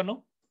 Yes or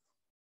no?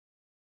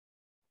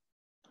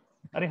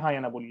 Arey हाँ या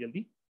ना बोलिए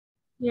जल्दी.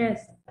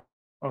 Yes.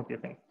 Okay,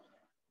 fine.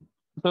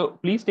 So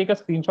please take a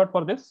screenshot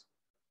for this.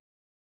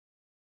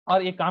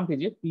 और एक काम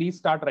कीजिए, please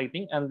start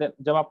writing and then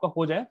जब आपका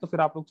हो जाए तो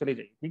फिर आप लोग चले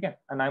जाइए, ठीक है?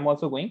 And I'm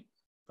also going.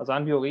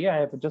 अजान भी हो गई है. I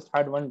have just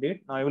had one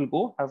date. Now I will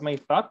go have my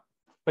iftar.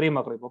 Pray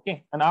मगरिब,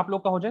 okay? And आप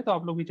लोग का हो जाए तो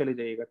आप लोग भी चले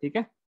जाइएगा, ठीक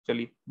है?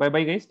 चलिए, bye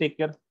bye guys, take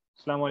care.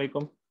 अस्सलाम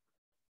वालेकुम.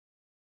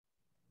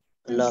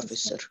 Allah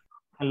Hafiz, sir.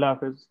 Allah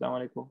Hafiz. Assalamu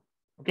alaikum.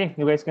 Okay,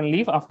 you guys can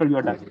leave after you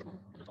are done.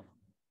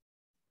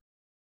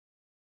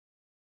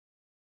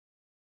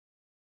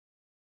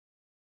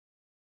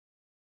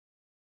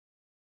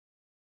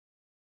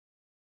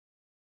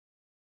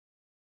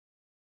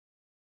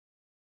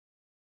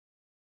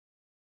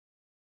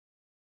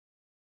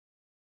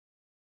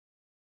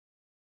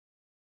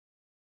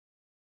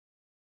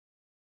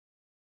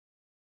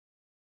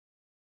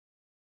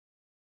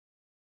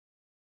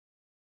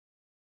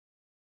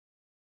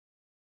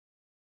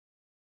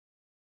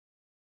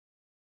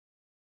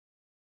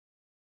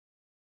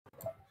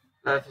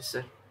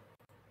 Officer.